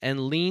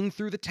and lean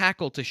through the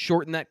tackle to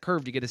shorten that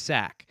curve to get a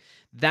sack?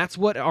 That's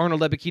what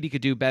Arnold Ebiketie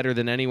could do better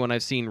than anyone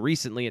I've seen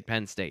recently at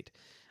Penn State.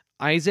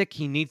 Isaac,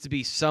 he needs to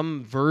be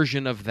some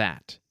version of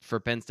that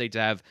for Penn State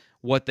to have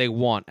what they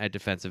want at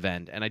defensive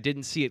end. And I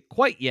didn't see it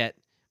quite yet,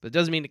 but it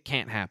doesn't mean it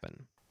can't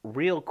happen.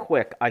 Real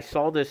quick, I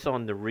saw this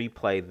on the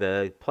replay,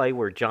 the play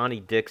where Johnny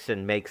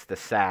Dixon makes the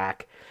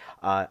sack.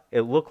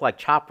 It looked like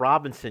Chop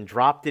Robinson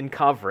dropped in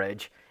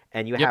coverage,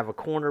 and you have a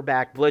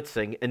cornerback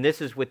blitzing, and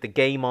this is with the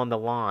game on the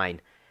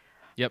line.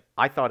 Yep.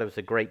 I thought it was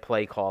a great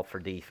play call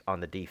on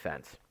the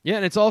defense. Yeah,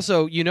 and it's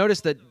also, you notice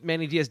that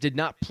Manny Diaz did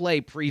not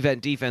play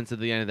prevent defense at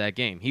the end of that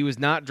game. He was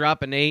not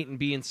dropping 8 and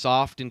being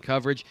soft in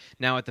coverage.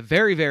 Now, at the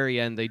very, very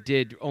end, they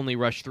did only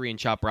rush 3, and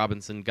Chop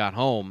Robinson got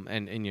home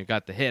and you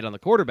got the hit on the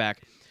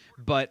quarterback.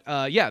 But,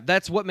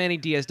 that's what Manny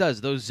Diaz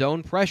does. Those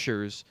zone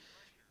pressures,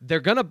 they're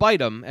going to bite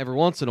them every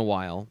once in a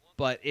while.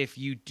 But if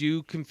you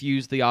do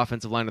confuse the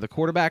offensive line or the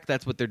quarterback,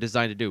 that's what they're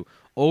designed to do.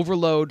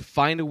 Overload,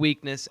 find a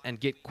weakness, and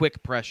get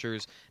quick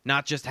pressures,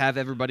 not just have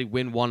everybody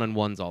win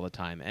one-on-ones all the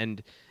time.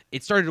 And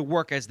it started to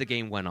work as the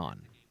game went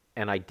on.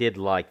 And I did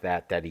like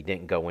that he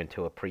didn't go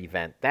into a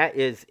prevent. That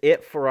is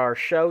it for our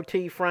show,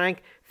 T.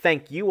 Frank.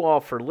 Thank you all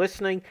for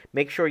listening.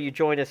 Make sure you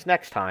join us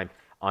next time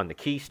on the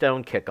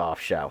Keystone Kickoff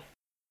Show.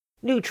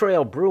 New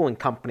Trail Brewing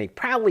Company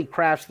proudly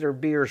crafts their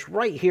beers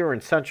right here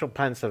in central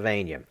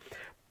Pennsylvania.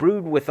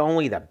 Brewed with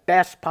only the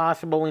best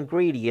possible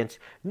ingredients,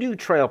 New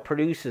Trail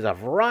produces a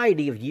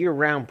variety of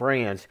year-round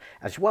brands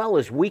as well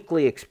as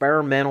weekly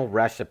experimental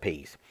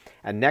recipes.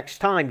 And next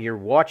time you're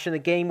watching the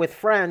game with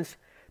friends,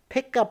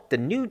 pick up the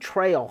New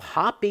Trail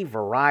Hoppy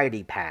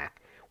Variety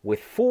Pack. With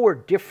 4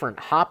 different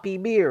hoppy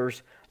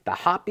beers, the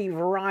Hoppy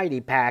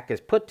Variety Pack is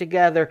put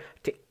together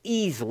to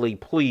easily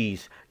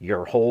please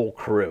your whole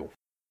crew.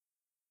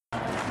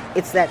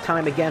 It's that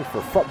time again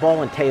for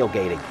football and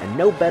tailgating, and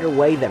no better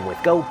way than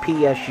with Go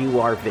PSU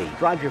RV.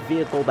 Drive your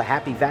vehicle to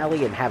Happy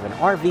Valley and have an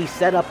RV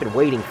set up and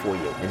waiting for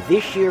you. And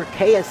this year,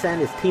 KSN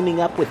is teaming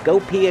up with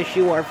Go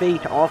PSU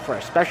RV to offer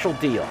a special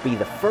deal. Be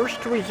the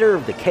first to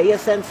reserve the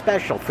KSN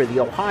special for the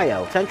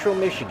Ohio, Central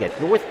Michigan,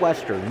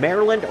 Northwestern,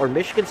 Maryland, or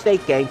Michigan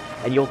State game,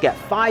 and you'll get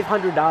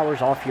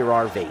 $500 off your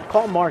RV.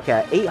 Call Mark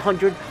at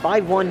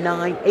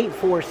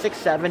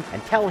 800-519-8467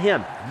 and tell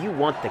him you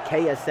want the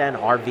KSN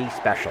RV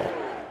special.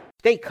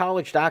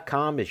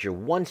 StateCollege.com is your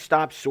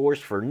one-stop source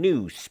for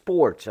news,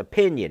 sports,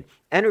 opinion,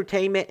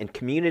 entertainment, and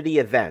community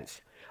events.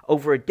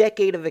 Over a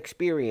decade of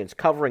experience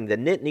covering the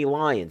Nittany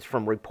Lions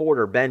from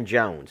reporter Ben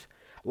Jones.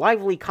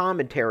 Lively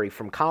commentary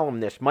from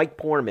columnist Mike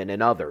Poorman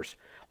and others.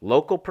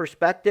 Local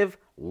perspective,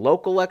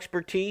 local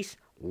expertise,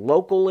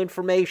 local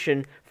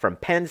information from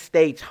Penn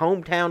State's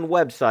hometown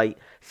website,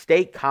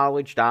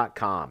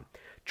 StateCollege.com.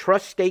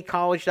 Trust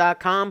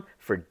StateCollege.com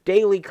for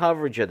daily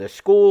coverage of the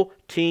school,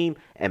 team,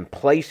 and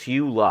place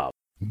you love.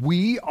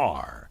 We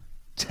are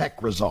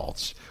Tech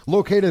Results.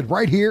 Located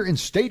right here in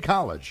State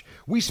College,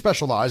 we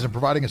specialize in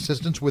providing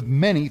assistance with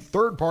many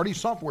third-party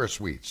software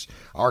suites.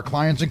 Our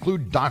clients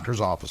include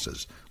doctors'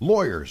 offices,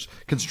 lawyers,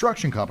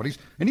 construction companies,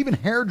 and even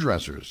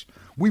hairdressers.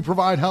 We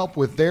provide help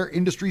with their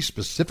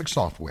industry-specific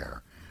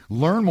software.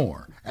 Learn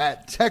more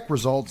at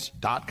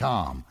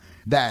techresults.com.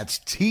 That's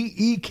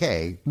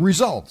TEK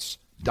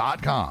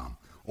results.com.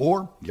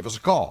 Or give us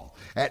a call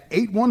at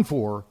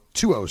 814-206-0000.